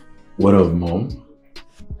 What of Mom?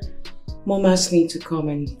 Mom asked me to come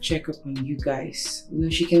and check up on you guys. You know,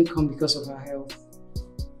 she can't come because of her health.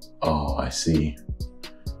 Oh, I see.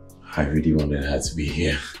 I really wanted her to be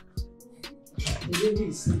here.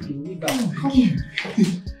 Come here.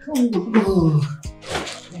 Oh,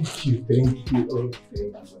 thank you. Oh,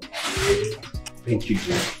 thank you.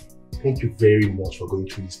 Thank you very much for going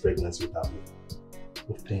through this pregnancy without me.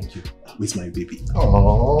 Oh, thank you. With my baby.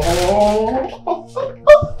 Oh,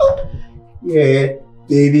 yeah,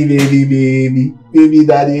 baby,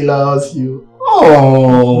 daddy loves you.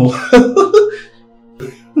 Oh,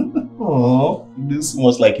 oh, he looks so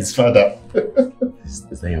much like his father. Is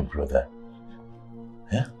that your brother?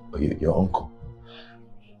 Yeah, or your uncle?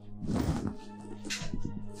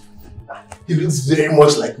 He looks very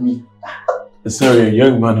much like me. Sorry,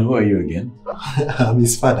 young man, who are you again? I'm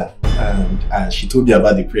his father, and she told me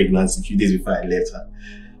about the pregnancy a few days before I left her.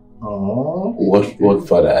 Oh, what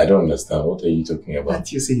father? I don't understand. What are you talking about?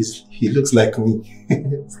 Can't you see he looks like me?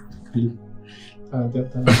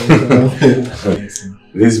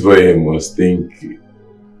 This boy must think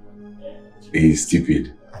he's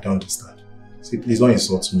stupid. I don't understand. See, please don't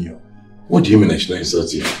insult me. What do you mean I should not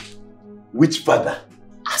insult you? Which father?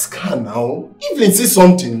 Ask her now. Evelyn, say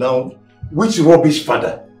something now. Which rubbish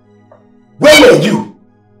father? Where were you?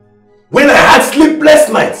 When I had sleepless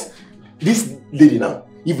nights. This lady now,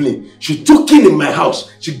 Evelyn, she took in my house.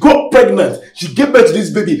 She got pregnant. She gave birth to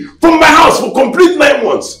this baby from my house for complete 9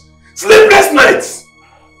 months. Sleepless nights.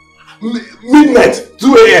 Midnight,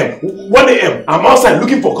 2 a.m., 1 a.m. I'm outside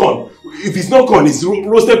looking for corn. If it's not corn, it's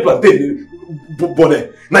roasted plantain. But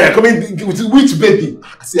now you're coming with which baby?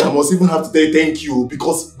 See, I must even have to tell you thank you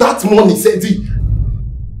because that money said it.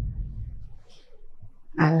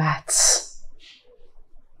 A lot.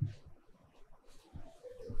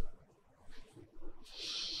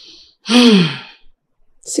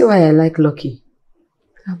 See why I like Lucky.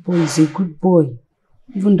 That boy is a good boy.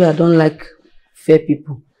 Even though I don't like fair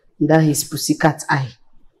people. That his pussycat eye.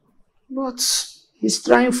 But he's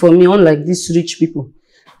trying for me, unlike these rich people.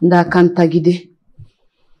 That can't tagide.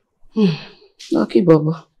 Lucky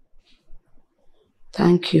Baba.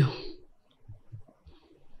 Thank you.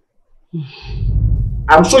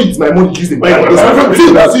 I'm sure it's my money used in buying. I don't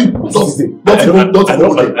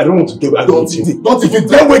want to tell you. Don't if you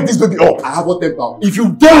dare wake this baby up, I have what £10. If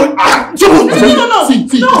you dare, no.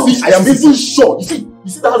 See, I am even sure. You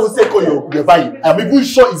see that hotel call you're buying? I am even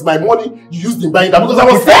sure it's my money you used in buying that because I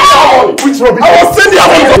was sending that money. Which rubbish? I was sending that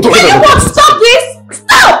money. Will you want to stop this?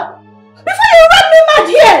 Stop! Before you run me mad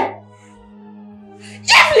here!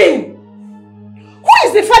 Evelyn! Who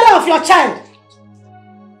is the father of your child?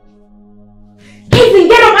 Evelyn,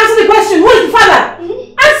 get up, answer the question. Who is the father?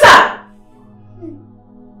 Answer!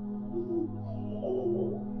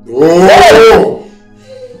 Oh!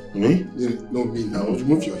 Me? No, me now.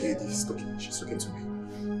 Remove your head. She's talking to me.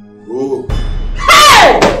 Oh!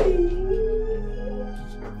 Hey!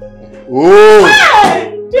 Oh!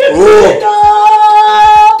 Hey! Oh!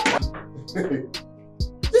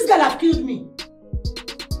 This girl have killed me.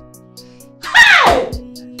 Hey!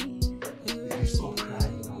 Stop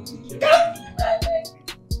crying now.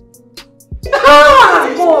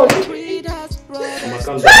 Ah, God! Hey!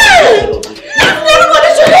 Everybody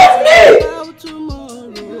should leave me!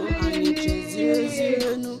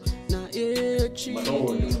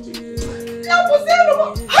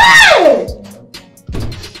 Hey!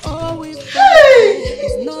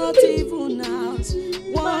 It's not even now.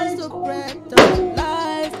 Once the breath of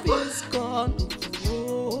life is gone.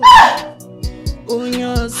 Oh,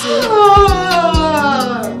 you're so.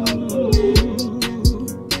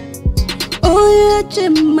 Oh, yeah,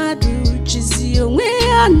 Jemadu, Chizio,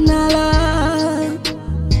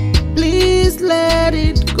 please let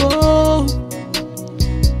it go.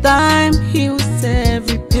 Time heals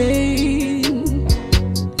every pain.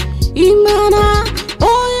 Imana,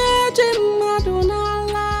 oh, yeah, Jemadu,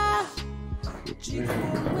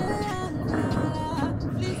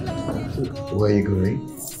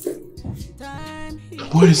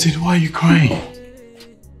 What is it? Why are you crying?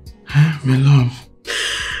 Huh, my love?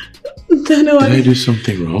 Daniel, did I do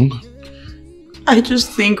something wrong? I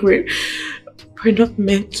just think we're not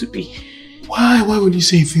meant to be. Why? Why would you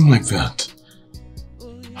say a thing like that?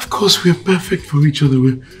 Of course, we're perfect for each other.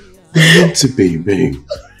 We're meant to be, babe.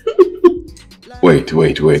 Wait.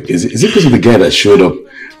 Is it because of the guy that showed up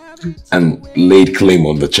and laid claim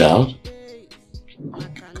on the child?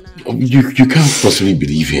 You can't possibly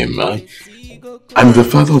believe him, right? I'm the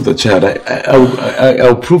father of the child.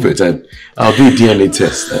 I'll prove it. I'll do a DNA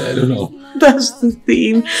test. I don't know. That's the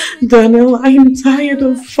thing, Daniel. I'm tired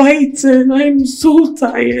of fighting. I'm so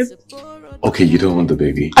tired. Okay, you don't want the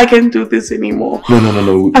baby. I can't do this anymore.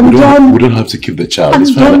 No. I'm done. We don't have to keep the child. I'm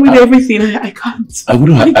done with everything. I can't. I don't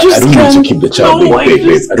need to keep the child. No,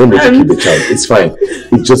 babe. I don't need to keep the child. It's fine.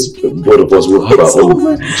 It's just both of us will have our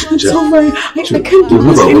own. It's over. I can't do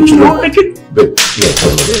this anymore. Babe,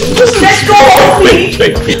 just let go of me.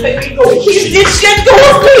 Let go. Just let go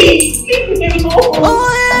of me. Leave me alone.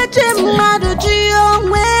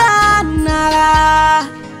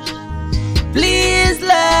 Please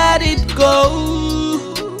let it go.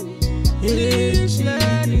 Please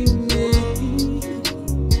let it go.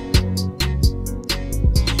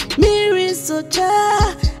 Miri socha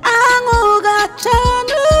angoga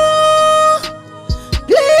chanu.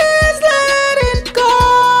 Please let it go.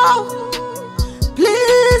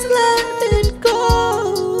 Please let it go.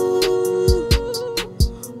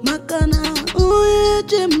 Makana uye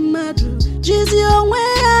jemadu jizi onwe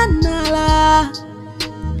anala.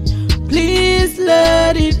 Please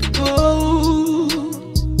let it go.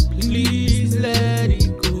 Please let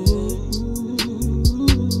it go.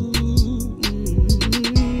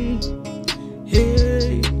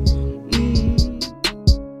 Hey.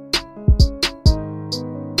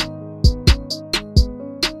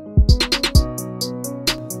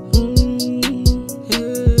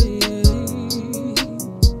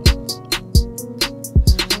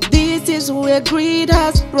 This is where greed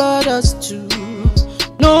has brought us to.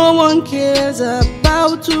 No one cares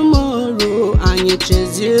about tomorrow. Anye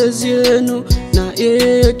chezienu na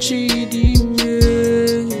echidime.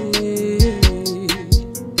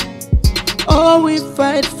 All we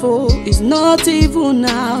fight for is not even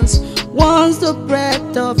ours. Once the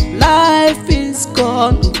breath of life is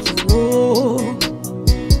gone, oh,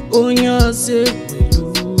 onyase pelu.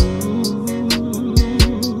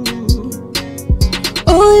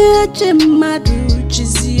 Oye chemadu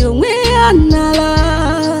chizi onwe anala.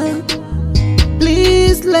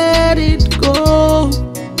 Please let it go.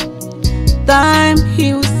 Time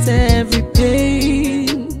heals